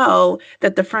full well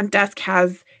that the front desk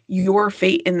has your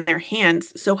fate in their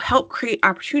hands. So help create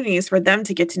opportunities for them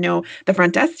to get to know the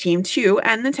front desk team too,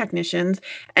 and the technicians,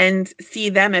 and see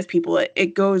them as people.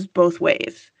 It goes both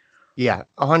ways. Yeah,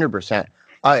 100%.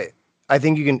 I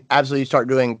think you can absolutely start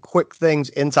doing quick things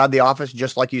inside the office,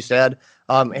 just like you said.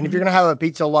 And if you're going to have a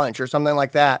pizza lunch or something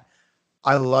like that,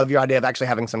 I love your idea of actually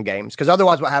having some games, because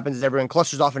otherwise what happens is everyone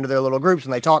clusters off into their little groups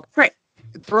and they talk. Right.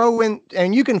 Throw in,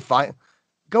 and you can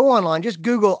go online, just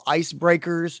Google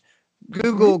icebreakers,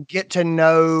 Google get to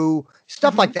know,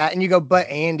 stuff like that. And you go, but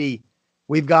Andy,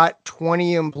 we've got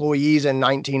 20 employees and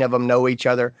 19 of them know each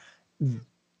other.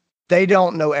 They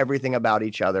don't know everything about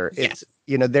each other. Yes. It's,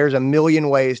 there's a million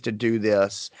ways to do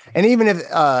this. And even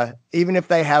if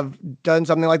they have done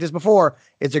something like this before,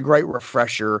 it's a great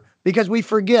refresher, because we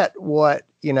forget what,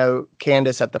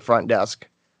 Candace at the front desk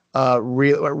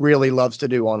really loves to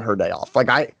do on her day off. Like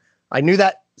I knew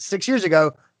that 6 years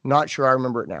ago, not sure I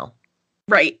remember it now.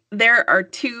 Right. There are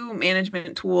 2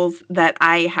 management tools that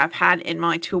I have had in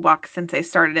my toolbox since I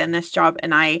started in this job,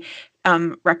 and I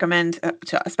recommend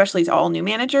especially to all new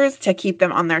managers, to keep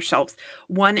them on their shelves.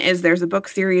 One is, there's a book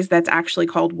series that's actually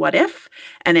called What If,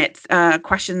 and it's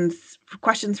questions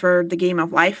for the game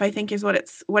of life, I think is what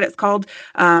it's called.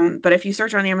 But if you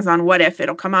search on Amazon What If,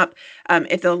 it'll come up.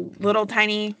 It's a little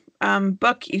tiny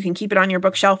book. You can keep it on your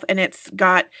bookshelf, and it's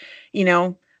got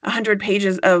 100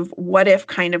 pages of what if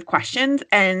kind of questions.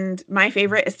 And my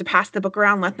favorite is to pass the book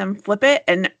around, let them flip it,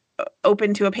 and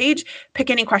open to a page,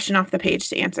 pick any question off the page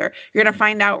to answer. You're going to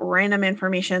find out random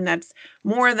information that's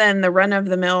more than the run of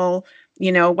the mill,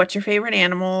 what's your favorite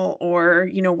animal, or,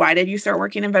 why did you start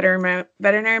working in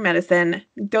veterinary medicine?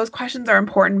 Those questions are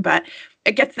important, but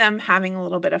it gets them having a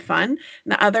little bit of fun.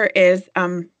 And the other is,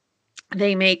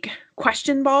 they make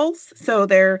question balls. So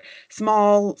they're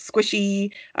small,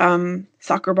 squishy,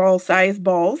 soccer ball size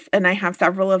balls. And I have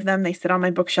several of them. They sit on my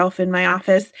bookshelf in my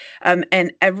office.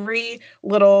 And every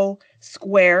little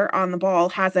square on the ball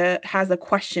has a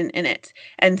question in it.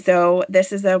 And so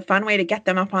this is a fun way to get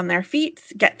them up on their feet,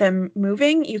 get them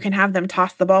moving. You can have them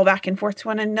toss the ball back and forth to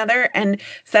one another and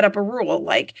set up a rule,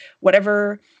 like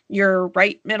whatever your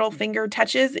right middle finger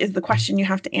touches is the question you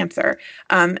have to answer.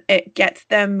 It gets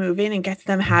them moving and gets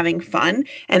them having fun.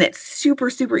 And it's super,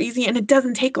 super easy. And it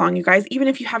doesn't take long, you guys. Even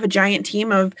if you have a giant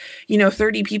team of,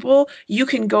 30 people, you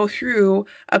can go through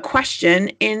a question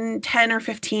in 10 or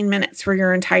 15 minutes for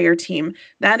your entire team.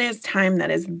 That is time that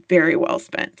is very well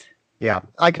spent. Yeah,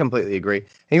 I completely agree. And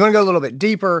you want to go a little bit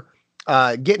deeper.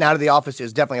 Getting out of the office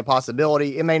is definitely a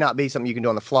possibility. It may not be something you can do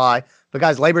on the fly, but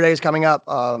guys, Labor Day is coming up.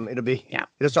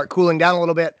 It'll start cooling down a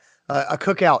little bit. A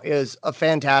cookout is a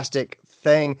fantastic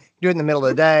thing. Do it in the middle of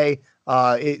the day.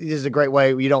 It is a great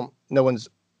way. No one's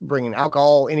bringing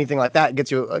alcohol, anything like that. It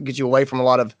gets you away from a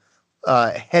lot of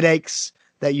headaches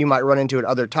that you might run into at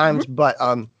other times. Mm-hmm. But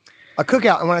a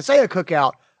cookout, and when I say a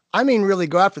cookout, I mean really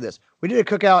go after this. We did a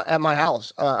cookout at my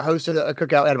house. Hosted a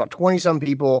cookout at about 20-some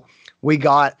people. We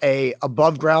got a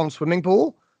above ground swimming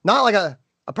pool, not like a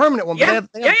permanent one, but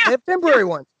they have temporary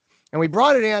ones. And we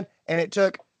brought it in, and it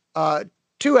took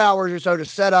 2 hours or so to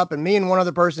set up. And me and one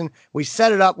other person, we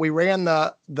set it up. We ran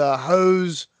the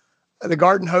hose, the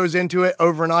garden hose into it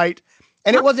overnight,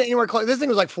 and it wasn't anywhere close. This thing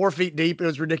was like 4 feet deep. It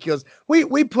was ridiculous.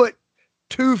 We put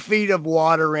 2 feet of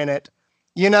water in it,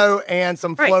 and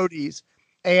some floaties.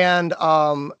 And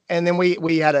then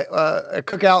we had a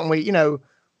cookout, and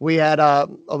we had a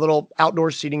little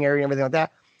outdoor seating area and everything like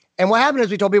that. And what happened is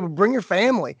we told people, bring your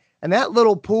family. And that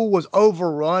little pool was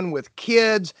overrun with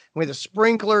kids with a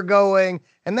sprinkler going,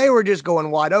 and they were just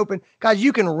going wide open. Guys,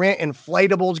 you can rent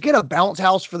inflatables, get a bounce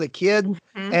house for the kid,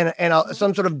 and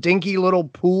some sort of dinky little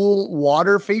pool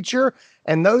water feature.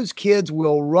 And those kids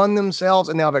will run themselves,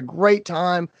 and they'll have a great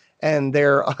time. And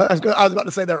I was about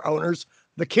to say they're owners.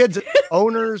 The kids'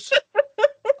 owners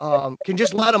can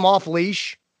just let them off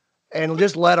leash and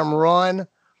just let them run,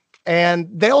 and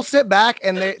they'll sit back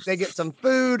and they get some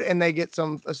food, and they get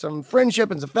some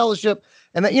friendship and some fellowship,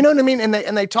 and you know what I mean? And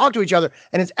they talk to each other,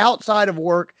 and it's outside of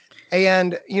work.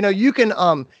 And you can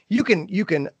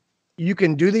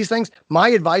do these things. My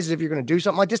advice is, if you're going to do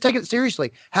something like this, take it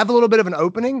seriously. Have a little bit of an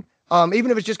opening.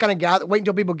 Even if it's just kind of wait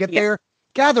until people get there,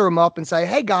 gather them up and say,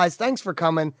 hey guys, thanks for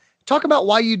coming. Talk about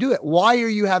why you do it. Why are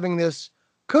you having this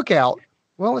cookout?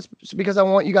 Well, it's because I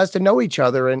want you guys to know each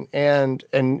other and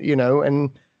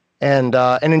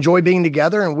enjoy being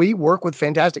together. And we work with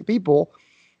fantastic people.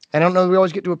 And I don't know that we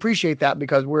always get to appreciate that,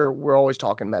 because we're always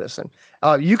talking medicine.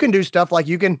 You can do stuff like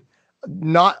you can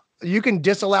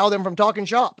disallow them from talking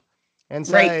shop and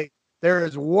say, there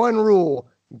is one rule: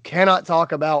 you cannot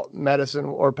talk about medicine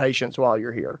or patients while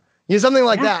you're here. Something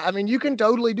like that. I mean, you can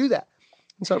totally do that.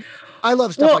 And so I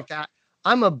love stuff like that.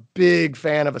 I'm a big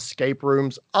fan of escape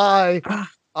rooms. I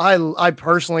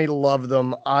personally love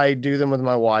them. I do them with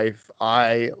my wife.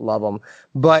 I love them.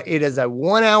 But it is a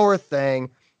 1 hour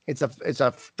thing. It's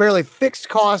a fairly fixed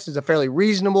cost. It's a fairly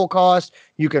reasonable cost.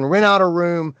 You can rent out a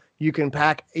room. You can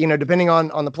pack, depending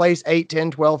on the place, 8,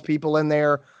 10, 12 people in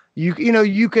there. You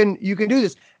can do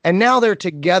this. And now they're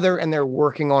together and they're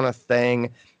working on a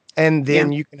thing. And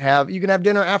then you can have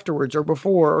dinner afterwards or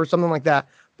before or something like that.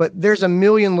 But there's a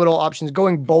million little options.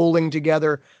 Going bowling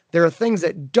together. There are things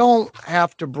that don't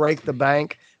have to break the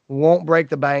bank, won't break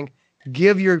the bank.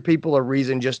 Give your people a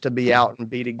reason just to be out and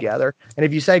be together. And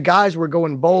if you say, guys, we're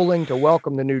going bowling to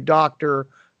welcome the new doctor,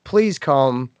 please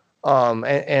come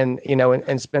and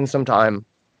spend some time.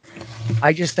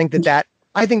 I just think that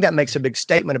makes a big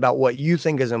statement about what you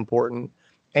think is important.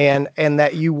 And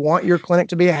that you want your clinic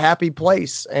to be a happy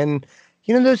place. And,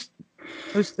 those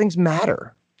things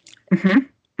matter. Mm-hmm.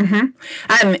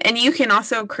 Mm-hmm. And you can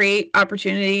also create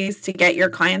opportunities to get your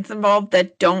clients involved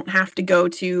that don't have to go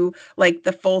to like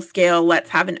the full scale, let's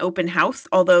have an open house.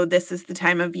 Although this is the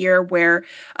time of year where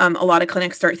a lot of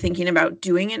clinics start thinking about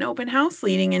doing an open house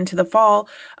leading into the fall.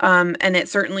 And it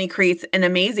certainly creates an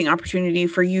amazing opportunity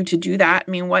for you to do that.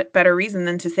 I mean, what better reason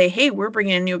than to say, hey, we're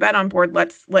bringing a new vet on board.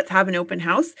 Let's have an open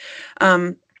house.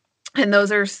 And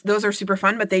those are super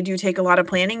fun, but they do take a lot of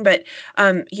planning. But,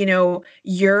 I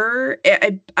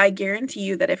guarantee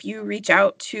you that if you reach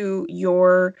out to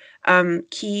your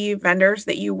key vendors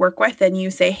that you work with and you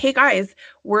say, hey guys,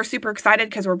 we're super excited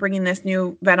because we're bringing this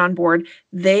new vet on board,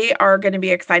 they are going to be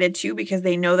excited too, because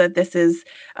they know that this is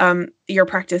your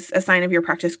practice, a sign of your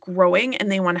practice growing, and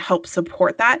they want to help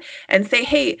support that and say,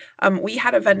 hey, we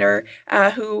had a vendor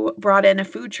who brought in a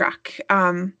food truck.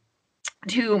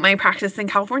 to my practice in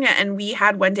California. And we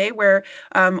had one day where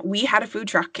we had a food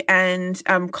truck, and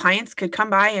clients could come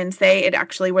by and say it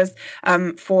actually was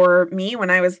for me when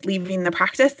I was leaving the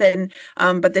practice. And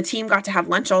but the team got to have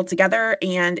lunch all together,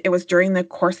 and it was during the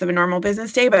course of a normal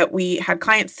business day. But we had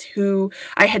clients who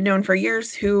I had known for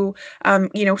years who,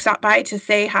 stopped by to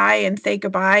say hi and say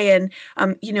goodbye. And,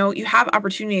 you have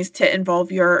opportunities to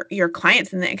involve your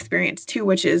clients in the experience too,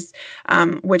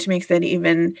 which makes it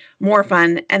even more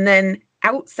fun. And then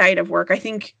outside of work, I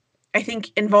think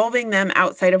involving them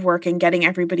outside of work and getting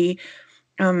everybody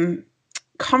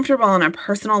comfortable on a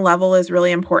personal level is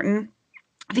really important.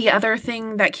 The other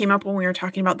thing that came up when we were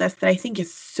talking about this that I think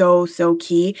is so, so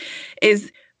key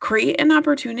is create an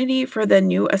opportunity for the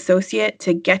new associate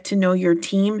to get to know your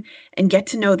team and get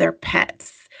to know their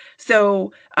pets.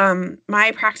 So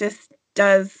my practice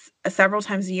does several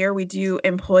times a year, we do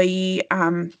employee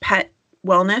pet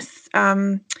wellness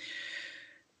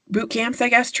boot camps, I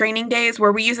guess, training days,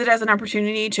 where we use it as an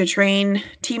opportunity to train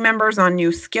team members on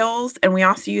new skills. And we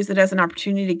also use it as an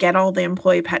opportunity to get all the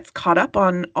employee pets caught up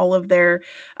on all of their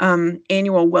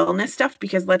annual wellness stuff.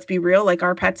 Because let's be real, like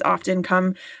our pets often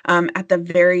come at the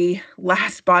very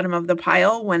last bottom of the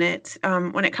pile when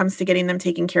it comes to getting them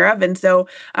taken care of. And so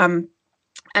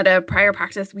at a prior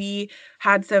practice, we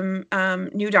had some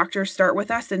new doctors start with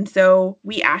us. And so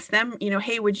we asked them,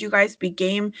 hey, would you guys be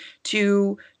game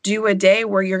to do a day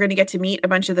where you're going to get to meet a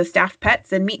bunch of the staff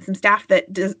pets and meet some staff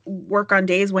that does work on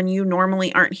days when you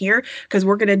normally aren't here? Because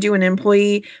we're going to do an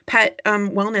employee pet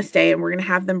wellness day, and we're going to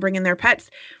have them bring in their pets.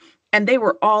 And they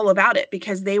were all about it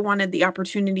because they wanted the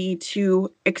opportunity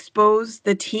to expose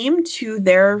the team to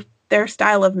their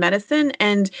style of medicine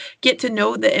and get to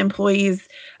know the employees'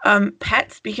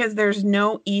 pets, because there's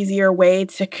no easier way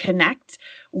to connect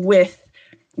with,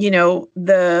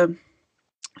 the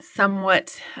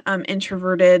somewhat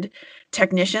introverted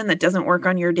technician that doesn't work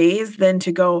on your days than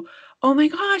to go, oh my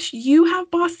gosh, you have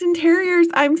Boston Terriers.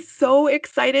 I'm so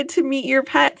excited to meet your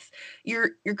pets.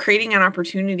 You're creating an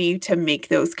opportunity to make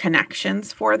those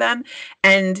connections for them.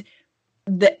 And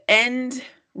the end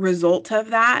result of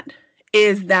that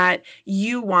is that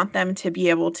you want them to be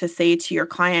able to say to your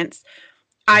clients,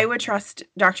 I would trust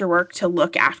Dr. Work to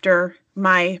look after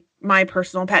my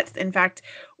personal pets. In fact,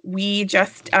 we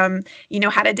just,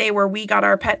 had a day where we got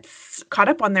our pets caught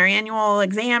up on their annual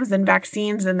exams and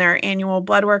vaccines and their annual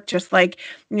blood work, just like,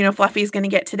 Fluffy's going to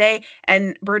get today.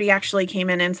 And Birdie actually came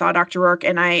in and saw Dr. Work,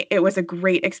 and it was a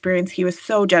great experience. He was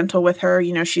so gentle with her.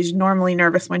 She's normally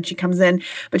nervous when she comes in,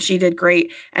 but she did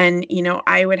great. And,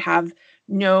 I would have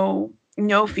no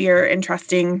fear in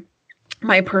trusting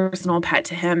my personal pet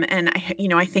to him. And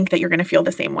I think that you're going to feel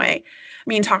the same way. I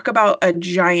mean, talk about a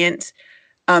giant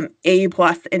A+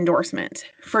 endorsement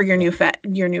for your new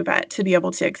vet to be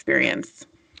able to experience.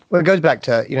 Well, it goes back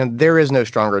to, there is no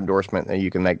stronger endorsement that you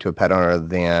can make to a pet owner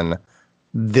than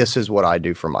this is what I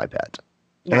do for my pet.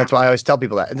 Yeah. And that's why I always tell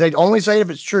people that. And they only say it if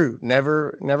it's true.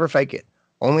 Never fake it.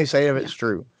 Only say it if it's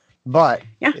true. But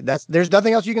there's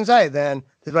nothing else you can say than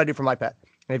this is what I do for my pet.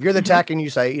 And if you're the tech and you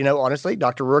say, honestly,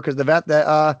 Dr. Rourke is the vet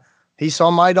that he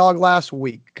saw my dog last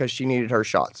week because she needed her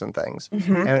shots and things,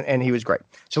 and he was great.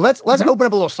 So let's open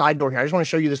up a little side door here. I just want to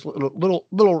show you this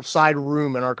little side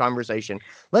room in our conversation.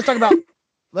 Let's talk about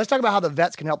how the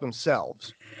vets can help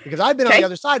themselves, because I've been on the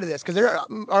other side of this, because there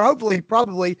are hopefully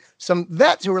probably some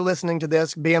vets who are listening to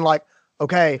this being like,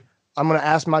 okay, I'm going to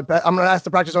ask the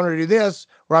practice owner to do this,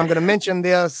 or I'm going to mention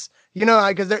this,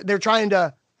 because they're trying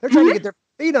to get their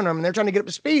feet on them, and they're trying to get up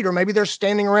to speed, or maybe they're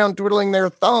standing around twiddling their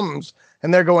thumbs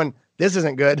and they're going, this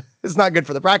isn't good. It's not good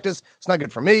for the practice. It's not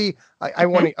good for me. I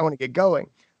want to get going.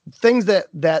 Things that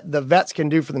the vets can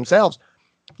do for themselves.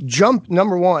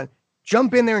 Number one,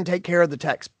 jump in there and take care of the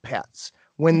tech's pets.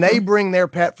 When they bring their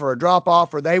pet for a drop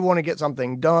off or they want to get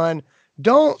something done,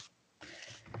 don't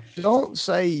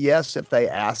say yes if they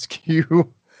ask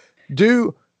you.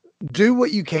 Do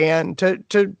what you can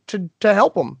to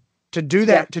help them, to do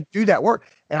that work.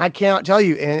 And I cannot tell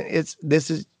you, and this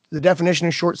is the definition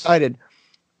of short-sighted.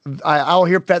 I'll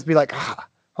hear pets be like, I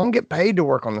don't get paid to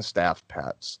work on the staff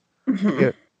pets.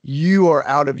 You are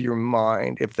out of your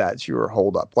mind if that's your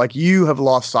holdup. Like, you have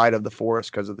lost sight of the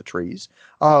forest because of the trees.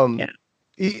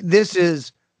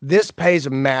 This pays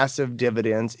massive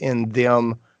dividends in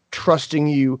them trusting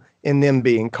you, in them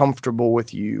being comfortable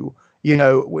with you,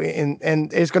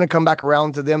 and it's going to come back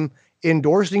around to them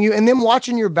endorsing you and them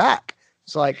watching your back.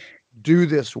 It's like, do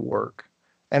this work,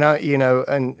 and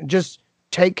and just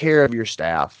take care of your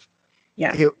staff.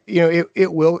 Yeah.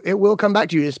 It will come back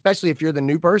to you, especially if you're the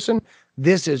new person.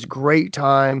 This is great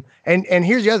time. And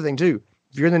here's the other thing too.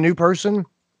 If you're the new person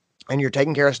and you're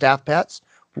taking care of staff pets,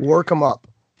 work them up.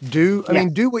 Do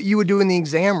what you would do in the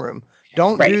exam room.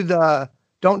 Don't do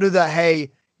the,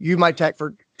 hey, you my tech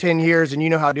for 10 years and you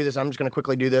know how to do this. I'm just going to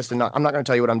quickly do this. And I'm not going to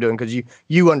tell you what I'm doing because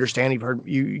you understand, you've heard,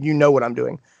 you know what I'm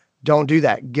doing. Don't do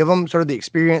that. Give them sort of the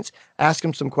experience, ask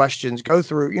them some questions, go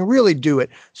through, really do it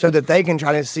so that they can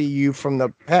try to see you from the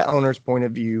pet owner's point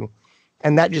of view.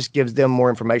 And that just gives them more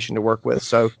information to work with.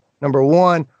 So number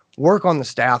one, work on the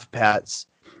staff pets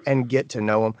and get to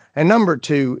know them. And number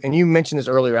two, and you mentioned this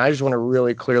earlier, I just want to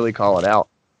really clearly call it out.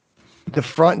 The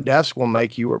front desk will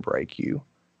make you or break you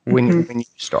when you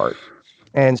start.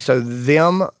 And so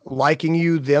them liking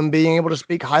you, them being able to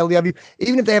speak highly of you,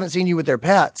 even if they haven't seen you with their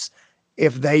pets,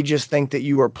 if they just think that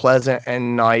you are pleasant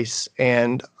and nice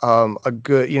and a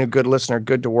good listener,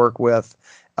 good to work with,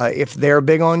 if they're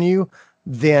big on you,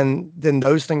 then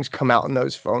those things come out in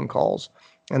those phone calls,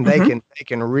 and they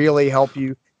can really help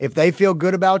you. If they feel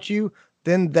good about you,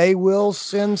 then they will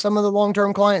send some of the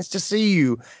long-term clients to see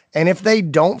you. And if they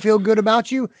don't feel good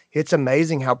about you, it's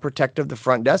amazing how protective the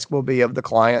front desk will be of the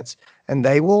clients. And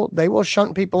they will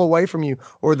shunt people away from you,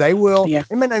 or they will,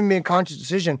 it may not even be a conscious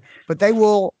decision, but they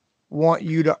will want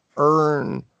you to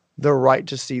earn the right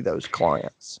to see those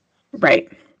clients. Right.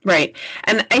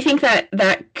 And I think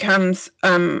that comes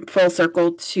full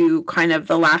circle to kind of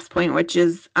the last point, which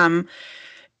is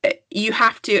you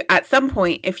have to, at some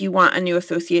point, if you want a new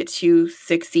associate to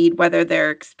succeed, whether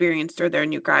they're experienced or they're a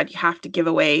new grad, you have to give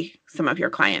away some of your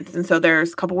clients. And so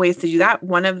there's a couple ways to do that.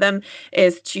 One of them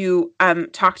is to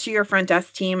talk to your front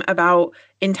desk team about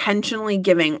intentionally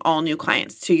giving all new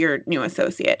clients to your new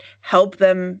associate. Help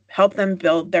them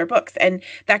build their books. And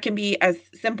that can be as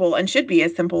simple and should be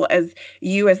as simple as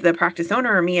you as the practice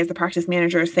owner or me as the practice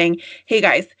manager saying, hey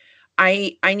guys,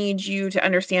 I need you to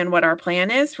understand what our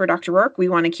plan is for Dr. Rourke. We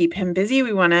want to keep him busy.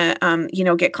 We want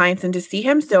to, get clients in to see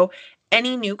him. So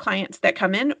any new clients that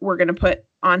come in, we're going to put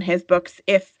on his books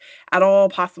if at all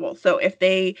possible. So if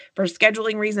they, for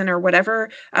scheduling reason or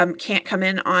whatever, can't come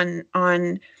in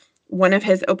on one of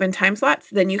his open time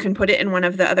slots, then you can put it in one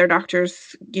of the other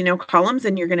doctors, columns,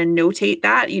 and you're going to notate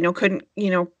that,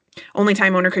 only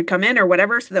time owner could come in or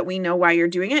whatever, so that we know why you're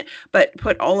doing it, but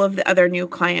put all of the other new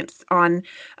clients on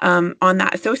that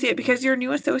associate, because your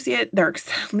new associate,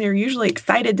 they're usually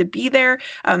excited to be there.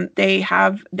 They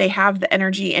have the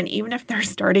energy. And even if they're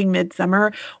starting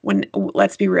midsummer, when,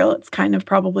 let's be real, it's kind of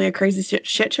probably a crazy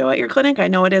shit show at your clinic. I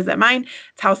know it is at mine.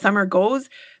 It's how summer goes.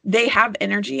 They have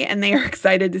energy and they are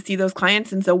excited to see those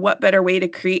clients. And so what better way to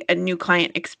create a new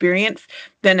client experience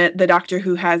than the doctor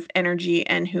who has energy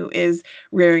and who is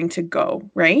rearing to go,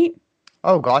 right?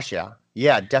 Oh, gosh, yeah.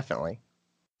 Yeah, definitely.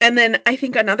 And then I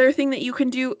think another thing that you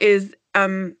can do is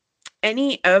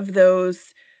any of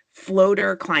those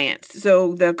floater clients.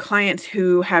 So the clients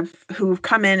who've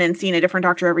come in and seen a different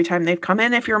doctor every time they've come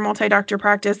in, if you're a multi-doctor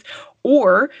practice,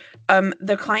 or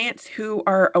the clients who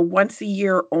are a once a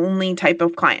year only type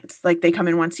of clients, like they come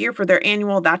in once a year for their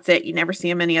annual, that's it. You never see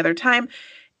them any other time.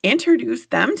 Introduce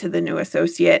them to the new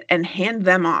associate and hand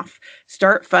them off.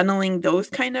 Start funneling those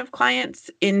kind of clients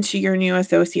into your new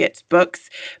associate's books,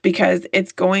 because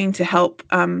it's going to help.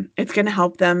 It's going to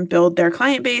help them build their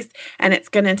client base, and it's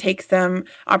going to take some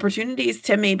opportunities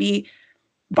to maybe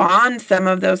bond some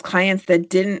of those clients that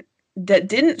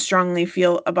didn't strongly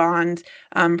feel a bond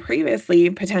previously,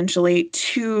 potentially,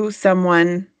 to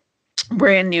someone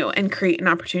brand new, and create an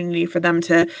opportunity for them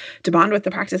to bond with the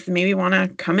practice and maybe want to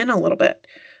come in a little bit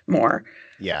more.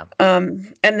 Yeah.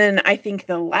 And then I think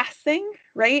the last thing,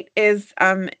 right, is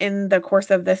in the course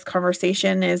of this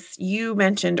conversation, is you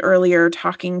mentioned earlier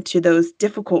talking to those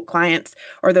difficult clients,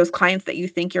 or those clients that you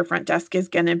think your front desk is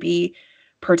going to be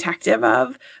protective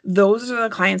of. Those are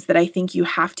the clients that I think you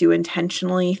have to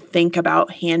intentionally think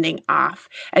about handing off.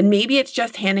 And maybe it's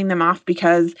just handing them off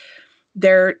because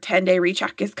their 10-day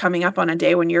recheck is coming up on a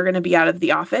day when you're going to be out of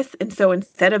the office. And so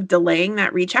instead of delaying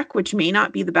that recheck, which may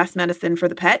not be the best medicine for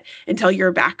the pet, until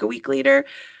you're back a week later,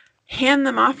 hand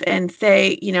them off and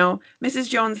say, Mrs.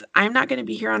 Jones, I'm not going to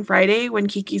be here on Friday when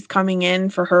Kiki's coming in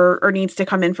for her, or needs to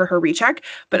come in for her recheck,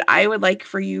 but I would like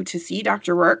for you to see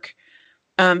Dr. Rourke.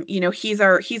 He's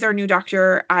our new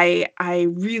doctor. I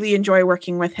really enjoy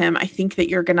working with him. I think that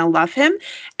you're going to love him.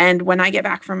 And when I get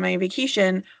back from my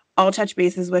vacation, I'll touch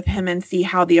bases with him and see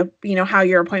how how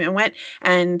your appointment went,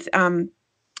 and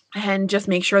just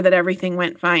make sure that everything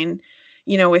went fine,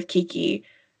 with Kiki.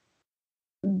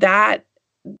 That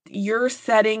you're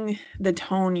setting the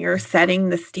tone, you're setting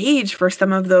the stage for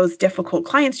some of those difficult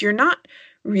clients. You're not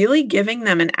really giving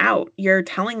them an out. You're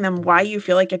telling them why you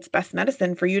feel like it's best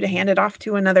medicine for you to hand it off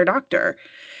to another doctor.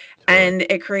 Totally. And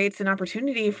it creates an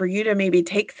opportunity for you to maybe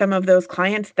take some of those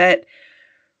clients that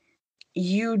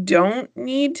you don't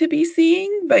need to be seeing,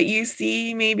 but you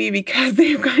see maybe because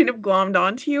they've kind of glommed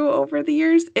onto you over the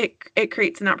years, it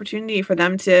creates an opportunity for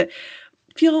them to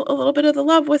feel a little bit of the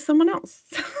love with someone else.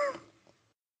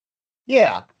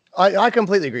 Yeah, I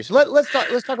completely agree. So let's talk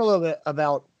a little bit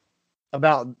about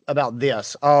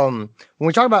this. When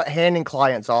we talk about handing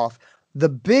clients off, the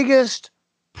biggest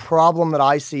problem that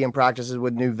I see in practices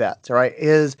with new vets, all right,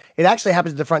 is it actually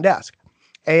happens at the front desk,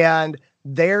 and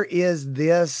there is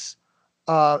this.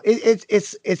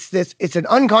 It's an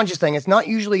unconscious thing. It's not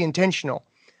usually intentional,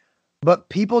 but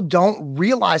people don't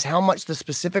realize how much the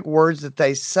specific words that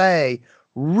they say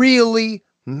really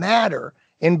matter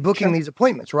in booking Sure. these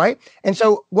appointments, right? And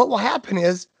so what will happen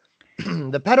is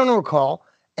the pet owner will call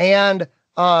and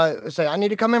say, I need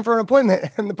to come in for an appointment.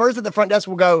 And the person at the front desk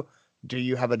will go, do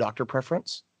you have a doctor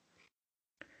preference?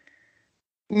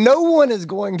 No one is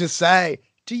going to say,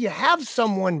 do you have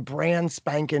someone brand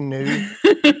spanking new?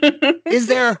 Is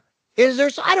there,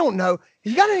 I don't know.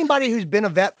 You got anybody who's been a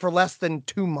vet for less than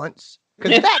 2 months?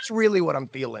 Because that's really what I'm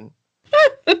feeling.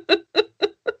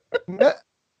 No,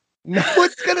 no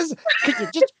one's gonna. Could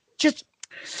you just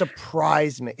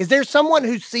surprise me? Is there someone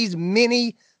who sees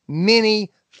many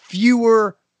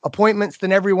fewer appointments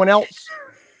than everyone else?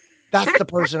 That's the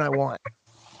person I want.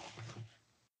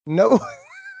 No,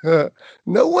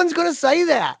 no one's gonna say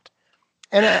that.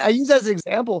 And I use that as an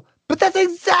example, but that's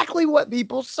exactly what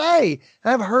people say.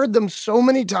 I've heard them so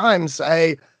many times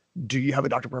say, do you have a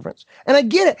doctor preference? And I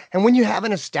get it. And when you have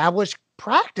an established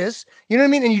practice, you know what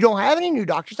I mean? And you don't have any new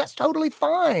doctors, that's totally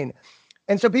fine.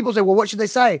 And so people say, well, what should they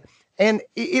say? And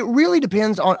it really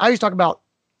depends on, I always talk about,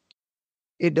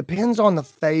 it depends on the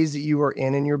phase that you are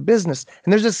in your business.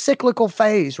 And there's a cyclical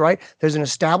phase, right? There's an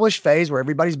established phase where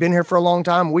everybody's been here for a long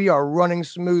time. We are running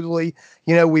smoothly.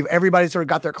 You know, everybody's sort of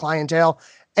got their clientele.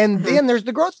 And then there's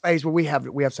the growth phase where we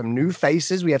have some new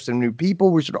faces, we have some new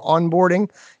people, we're sort of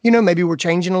onboarding, you know, maybe we're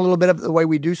changing a little bit of the way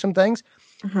we do some things.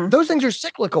 Those things are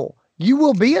cyclical. You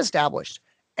will be established.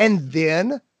 And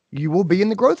then you will be in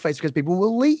the growth phase because people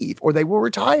will leave or they will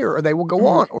retire or they will go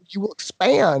on or you will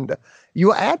expand. You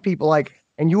will add people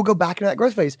and you will go back into that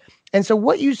growth phase. And so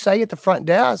what you say at the front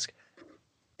desk,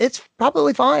 it's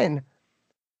probably fine,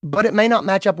 but it may not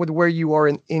match up with where you are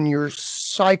in your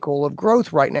cycle of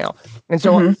growth right now. And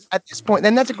so at this point,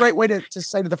 then that's a great way to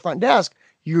say to the front desk,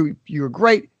 you're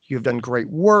great. You've done great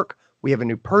work. We have a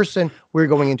new person. We're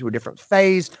going into a different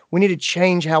phase. We need to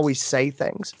change how we say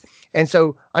things. And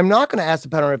so I'm not going to ask the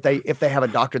pet owner if they have a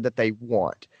doctor that they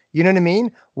want. You know what I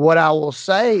mean? What I will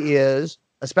say is,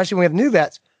 especially when we have new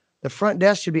vets, the front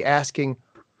desk should be asking,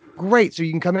 great, so you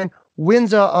can come in. When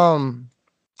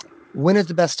is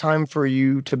the best time for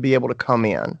you to be able to come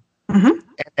in? And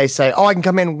they say, oh, I can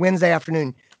come in Wednesday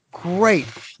afternoon. Great.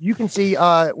 You can see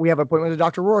we have an appointment with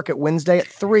Dr. Rourke at Wednesday at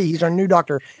 3. He's our new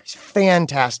doctor. He's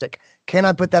fantastic. Can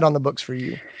I put that on the books for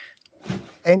you?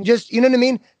 And just, you know what I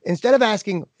mean? Instead of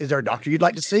asking, is there a doctor you'd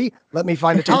like to see? Let me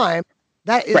find a time.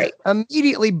 That is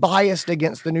immediately biased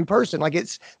against the new person. Like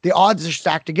the odds are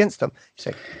stacked against them. You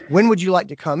say, when would you like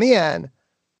to come in?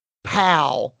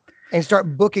 Pow. And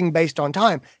start booking based on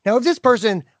time. Now, if this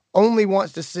person only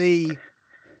wants to see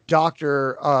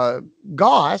Dr.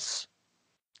 Goss,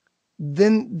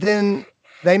 then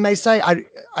they may say,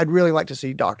 I'd really like to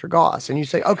see Dr. Goss. And you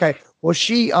say, okay, well,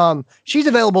 she's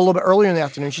available a little bit earlier in the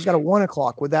afternoon. She's got a 1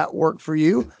 o'clock. Would that work for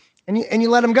you? And you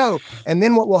let them go. And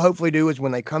then what we'll hopefully do is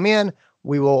when they come in,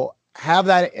 we will have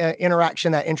that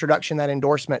interaction, that introduction, that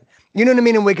endorsement. You know what I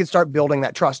mean? And we can start building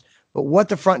that trust. But what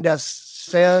the front desk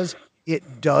says, it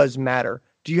does matter.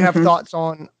 Do you have thoughts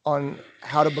on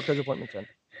how to book those appointments in?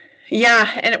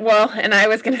 Yeah. And I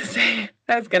was going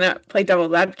to play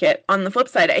devil's advocate. On the flip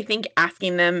side, I think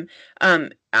asking them,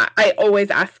 I always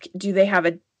ask, do they have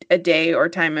a day or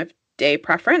time of day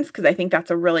preference? Because I think that's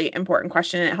a really important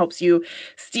question. It helps you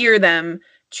steer them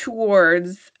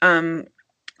towards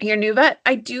your new vet.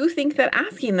 I do think that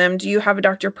asking them, do you have a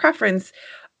doctor preference,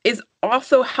 is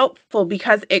also helpful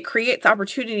because it creates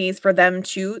opportunities for them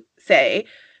to say,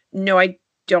 no, I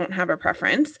don't have a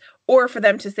preference, or for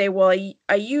them to say, well,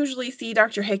 I usually see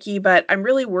Dr. Hickey, but I'm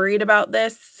really worried about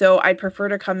this, so I'd prefer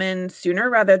to come in sooner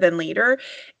rather than later.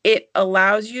 It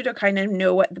allows you to kind of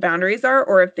know what the boundaries are,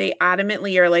 or if they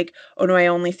adamantly are like, oh no, I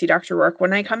only see Dr. Rourke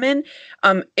when I come in,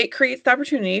 it creates the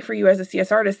opportunity for you as a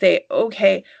CSR to say,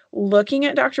 okay, looking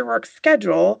at Dr. Rourke's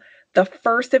schedule, the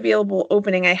first available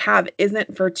opening I have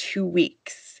isn't for 2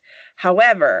 weeks.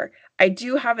 However, I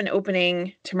do have an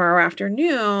opening tomorrow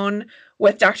afternoon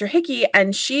with Dr. Hickey,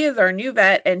 and she is our new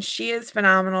vet, and she is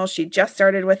phenomenal. She just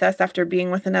started with us after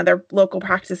being with another local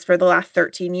practice for the last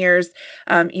 13 years.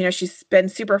 She's been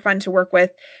super fun to work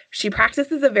with. She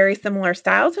practices a very similar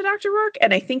style to Dr. Rourke,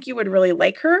 and I think you would really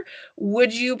like her.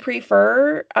 Would you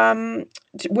prefer,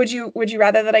 would you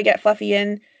rather that I get Fluffy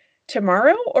in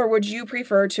tomorrow, or would you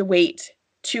prefer to wait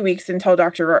 2 weeks until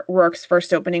Dr. Rourke's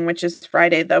first opening, which is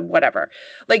Friday, the whatever?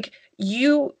 Like,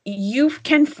 you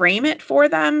can frame it for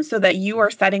them so that you are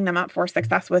setting them up for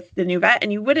success with the new vet,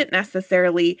 and you wouldn't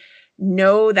necessarily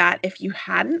know that if you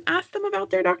hadn't asked them about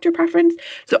their doctor preference.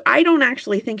 So I don't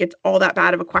actually think it's all that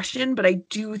bad of a question, but I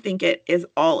do think it is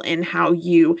all in how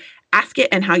you ask it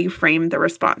and how you frame the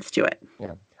response to it.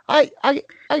 Yeah. I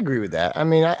agree with that. I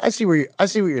mean, I see I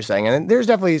see what you're saying, and there's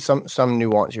definitely some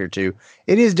nuance here too.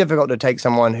 It is difficult to take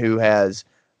someone who has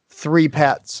 3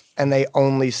 pets and they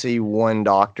only see one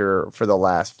doctor for the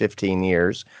last 15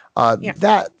 years.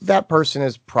 That person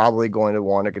is probably going to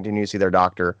want to continue to see their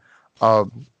doctor.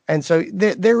 And so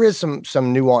there is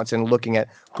some nuance in looking at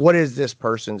what is this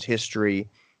person's history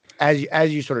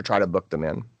as you sort of try to book them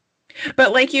in.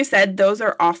 But like you said, those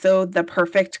are also the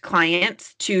perfect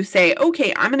clients to say,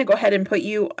 okay, I'm going to go ahead and put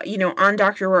you, on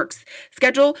Dr. Rourke's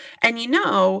schedule. And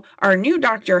our new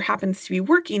doctor happens to be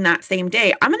working that same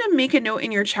day. I'm going to make a note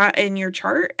in your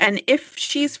chart. And if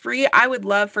she's free, I would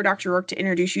love for Dr. Rourke to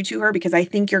introduce you to her, because I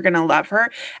think you're going to love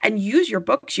her. And use your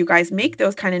books, you guys. Make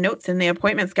those kind of notes in the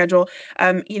appointment schedule.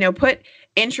 Put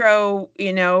intro,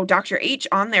 Dr. H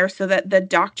on there so that the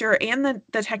doctor and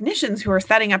the technicians who are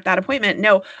setting up that appointment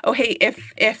know, oh, hey,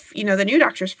 if the new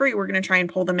doctor's free, we're going to try and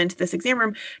pull them into this exam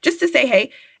room just to say, hey,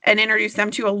 and introduce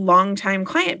them to a longtime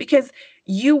client, because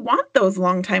you want those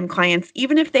longtime clients,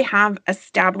 even if they have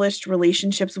established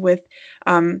relationships with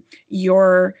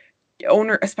your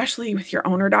owner, especially with your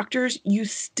owner doctors. You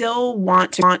still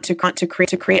want to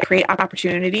create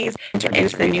opportunities to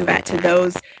introduce the new vet to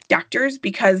those doctors,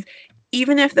 because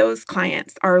even if those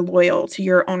clients are loyal to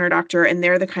your owner doctor and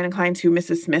they're the kind of clients who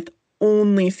Mrs. Smith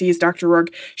only sees Dr.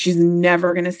 Rourke, she's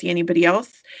never going to see anybody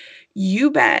else.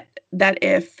 You bet that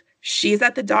if she's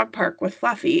at the dog park with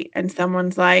Fluffy and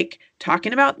someone's like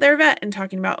talking about their vet and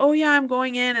talking about, oh yeah, I'm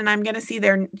going in and I'm going to see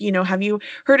their, have you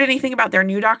heard anything about their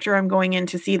new doctor? I'm going in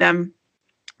to see them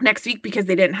next week because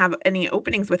they didn't have any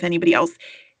openings with anybody else.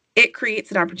 It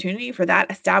creates an opportunity for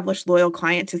that established loyal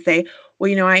client to say,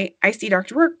 well, I see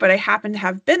Dr. Rourke, but I happen to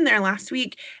have been there last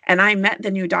week and I met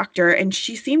the new doctor and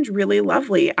she seemed really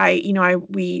lovely.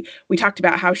 We talked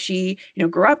about how she,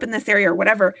 grew up in this area or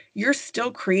whatever. You're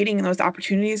still creating those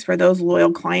opportunities for those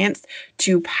loyal clients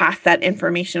to pass that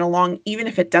information along, even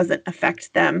if it doesn't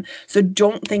affect them. So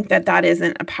don't think that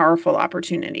isn't a powerful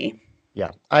opportunity.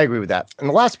 Yeah, I agree with that. And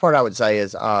the last part I would say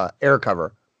is air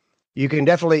cover. You can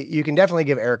definitely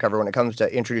give air cover when it comes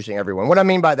to introducing everyone. What I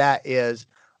mean by that is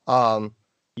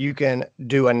you can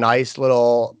do a nice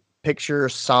little picture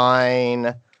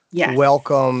sign,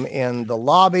 welcome in the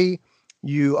lobby.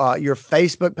 Your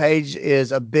Facebook page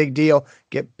is a big deal.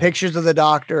 Get pictures of the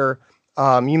doctor.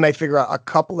 You may figure out a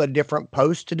couple of different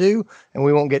posts to do, and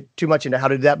we won't get too much into how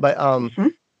to do that.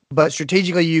 But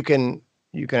strategically, you can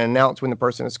announce when the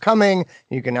person is coming.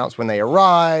 You can announce when they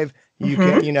arrive. You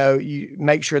can, you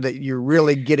make sure that you're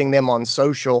really getting them on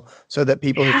social so that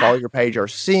people who follow your page are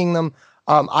seeing them.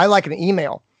 I like an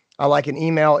email.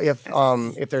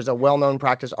 If there's a well-known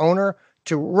practice owner,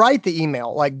 to write the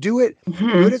email, like do it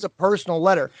as a personal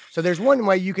letter. So there's one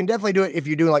way you can definitely do it. If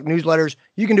you're doing like newsletters,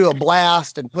 you can do a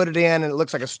blast and put it in and it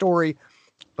looks like a story.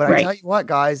 But I tell you what,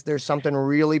 guys, there's something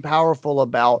really powerful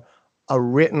about a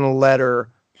written letter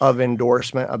of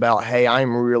endorsement about, hey,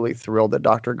 I'm really thrilled that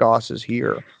Dr. Goss is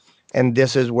here. And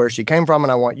this is where she came from.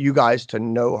 And I want you guys to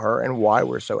know her and why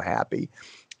we're so happy.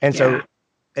 And so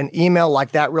an email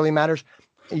like that really matters.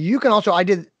 You can also, I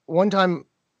did one time,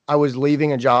 I was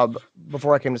leaving a job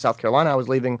before I came to South Carolina. I was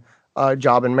leaving a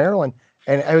job in Maryland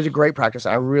and it was a great practice.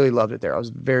 I really loved it there. I was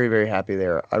very, very happy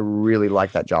there. I really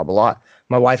liked that job a lot.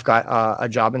 My wife got a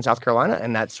job in South Carolina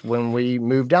and that's when we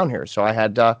moved down here. So I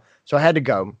had to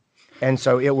go. And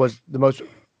so it was the most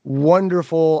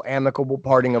wonderful, amicable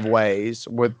parting of ways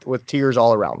with tears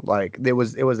all around. Like it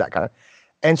was that kind of,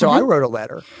 and so I wrote a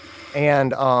letter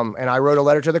and I wrote a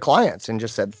letter to the clients and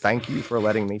just said, thank you for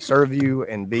letting me serve you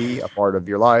and be a part of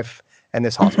your life. And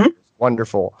this hospital is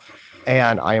wonderful.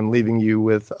 And I am leaving you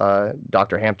with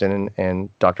Dr. Hampton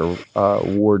and Dr.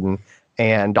 Warden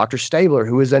and Dr. Stabler,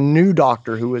 who is a new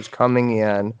doctor who is coming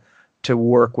in to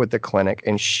work with the clinic,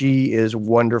 and she is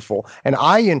wonderful. And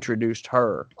I introduced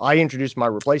her. I introduced my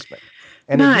replacement.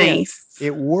 And again,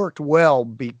 it worked well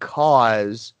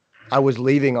because I was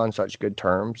leaving on such good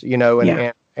terms, you know,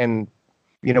 and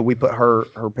you know, we put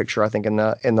her picture, I think, in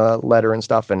the letter and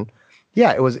stuff. And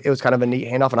yeah, it was kind of a neat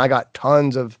handoff. And I got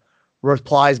tons of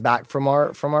replies back from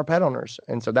our pet owners.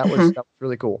 And so that was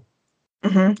really cool.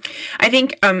 I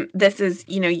think this is,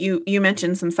 you know, you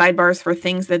mentioned some sidebars for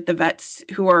things that the vets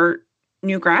who are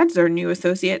new grads or new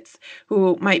associates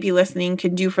who might be listening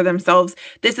could do for themselves.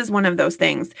 This is one of those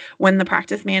things when the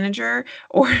practice manager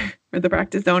or the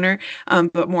practice owner,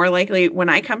 but more likely when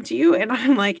I come to you and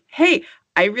I'm like, hey,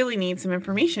 I really need some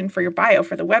information for your bio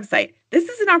for the website. This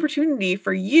is an opportunity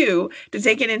for you to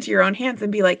take it into your own hands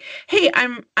and be like, hey,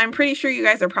 I'm pretty sure you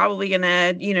guys are probably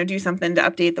gonna, you know, do something to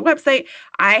update the website.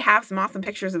 I have some awesome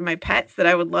pictures of my pets that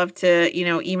I would love to, you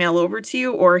know, email over to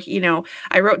you, or, you know,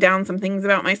 I wrote down some things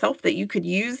about myself that you could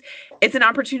use. It's an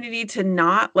opportunity to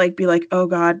not like be like, oh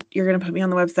God, you're gonna put me on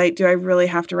the website. Do I really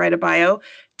have to write a bio?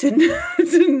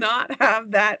 To not have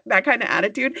that kind of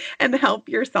attitude and help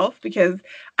yourself, because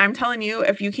I'm telling you,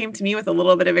 if you came to me with a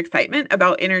little bit of excitement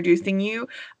about introducing you,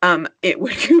 it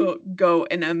would go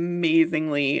an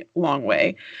amazingly long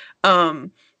way.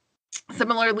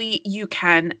 Similarly, you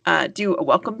can do a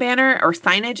welcome banner or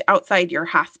signage outside your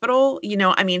hospital. You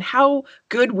know, I mean, how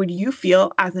good would you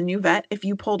feel as a new vet if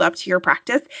you pulled up to your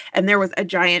practice and there was a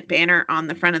giant banner on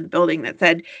the front of the building that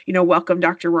said, you know, welcome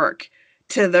Dr. Rourke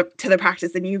to the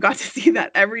practice, and you got to see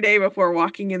that every day before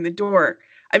walking in the door.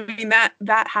 I mean,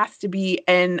 that has to be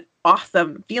an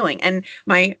awesome feeling. And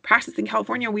my practice in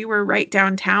California, we were right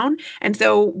downtown. And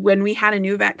so when we had a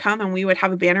new vet come and we would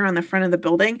have a banner on the front of the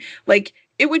building, like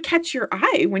it would catch your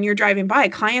eye when you're driving by.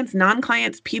 Clients,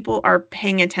 non-clients, people are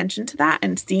paying attention to that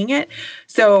and seeing it.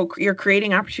 So you're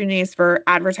creating opportunities for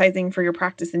advertising for your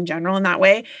practice in general in that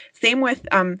way. Same with,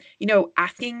 you know,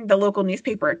 asking the local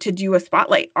newspaper to do a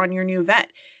spotlight on your new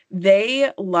vet. They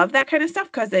love that kind of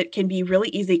stuff because it can be really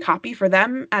easy copy for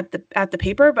them at the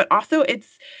paper, but also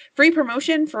it's free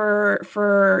promotion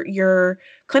for your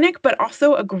clinic, but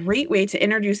also a great way to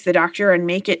introduce the doctor and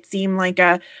make it seem like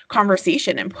a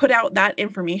conversation and put out that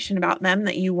information about them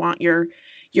that you want your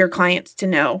clients to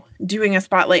know. Doing a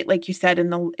spotlight, like you said, in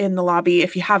the lobby.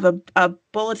 If you have a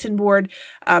bulletin board,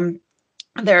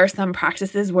 there are some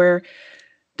practices where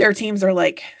their teams are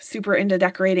like super into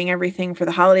decorating everything for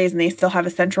the holidays and they still have a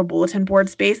central bulletin board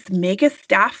space. Make a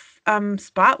staff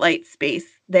spotlight space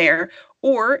there.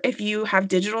 Or if you have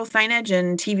digital signage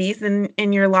and TVs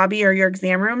in your lobby or your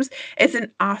exam rooms, it's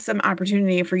an awesome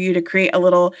opportunity for you to create a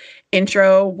little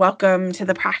intro, welcome to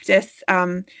the practice,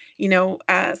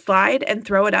 slide and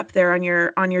throw it up there on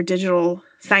your digital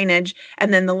signage.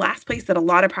 And then the last place that a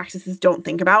lot of practices don't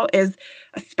think about is,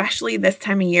 especially this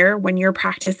time of year when your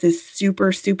practice is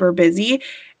super, super busy.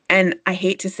 And I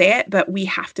hate to say it, but we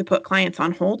have to put clients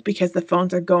on hold because the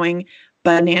phones are going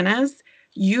bananas.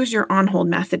 Use your on-hold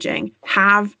messaging.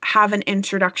 Have an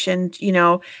introduction.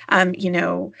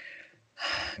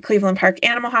 Cleveland Park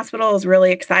Animal Hospital is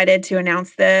really excited to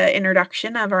announce the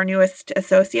introduction of our newest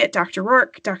associate, Dr.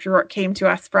 Rourke. Dr. Rourke came to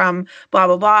us from blah,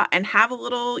 blah, blah, and have a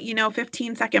little,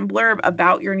 15-second blurb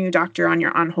about your new doctor on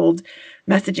your on-hold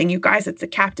messaging. You guys, it's a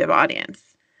captive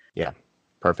audience. Yeah,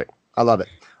 perfect. I love it.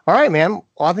 All right, man.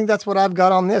 Well, I think that's what I've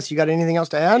got on this. You got anything else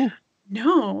to add?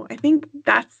 No, I think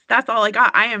that's all I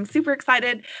got. I am super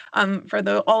excited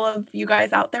for all of you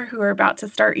guys out there who are about to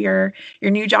start your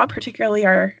new job, particularly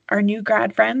our new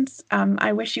grad friends.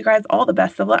 I wish you guys all the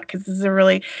best of luck because this is a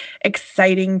really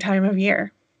exciting time of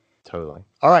year. Totally.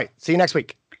 All right. See you next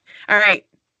week. All right.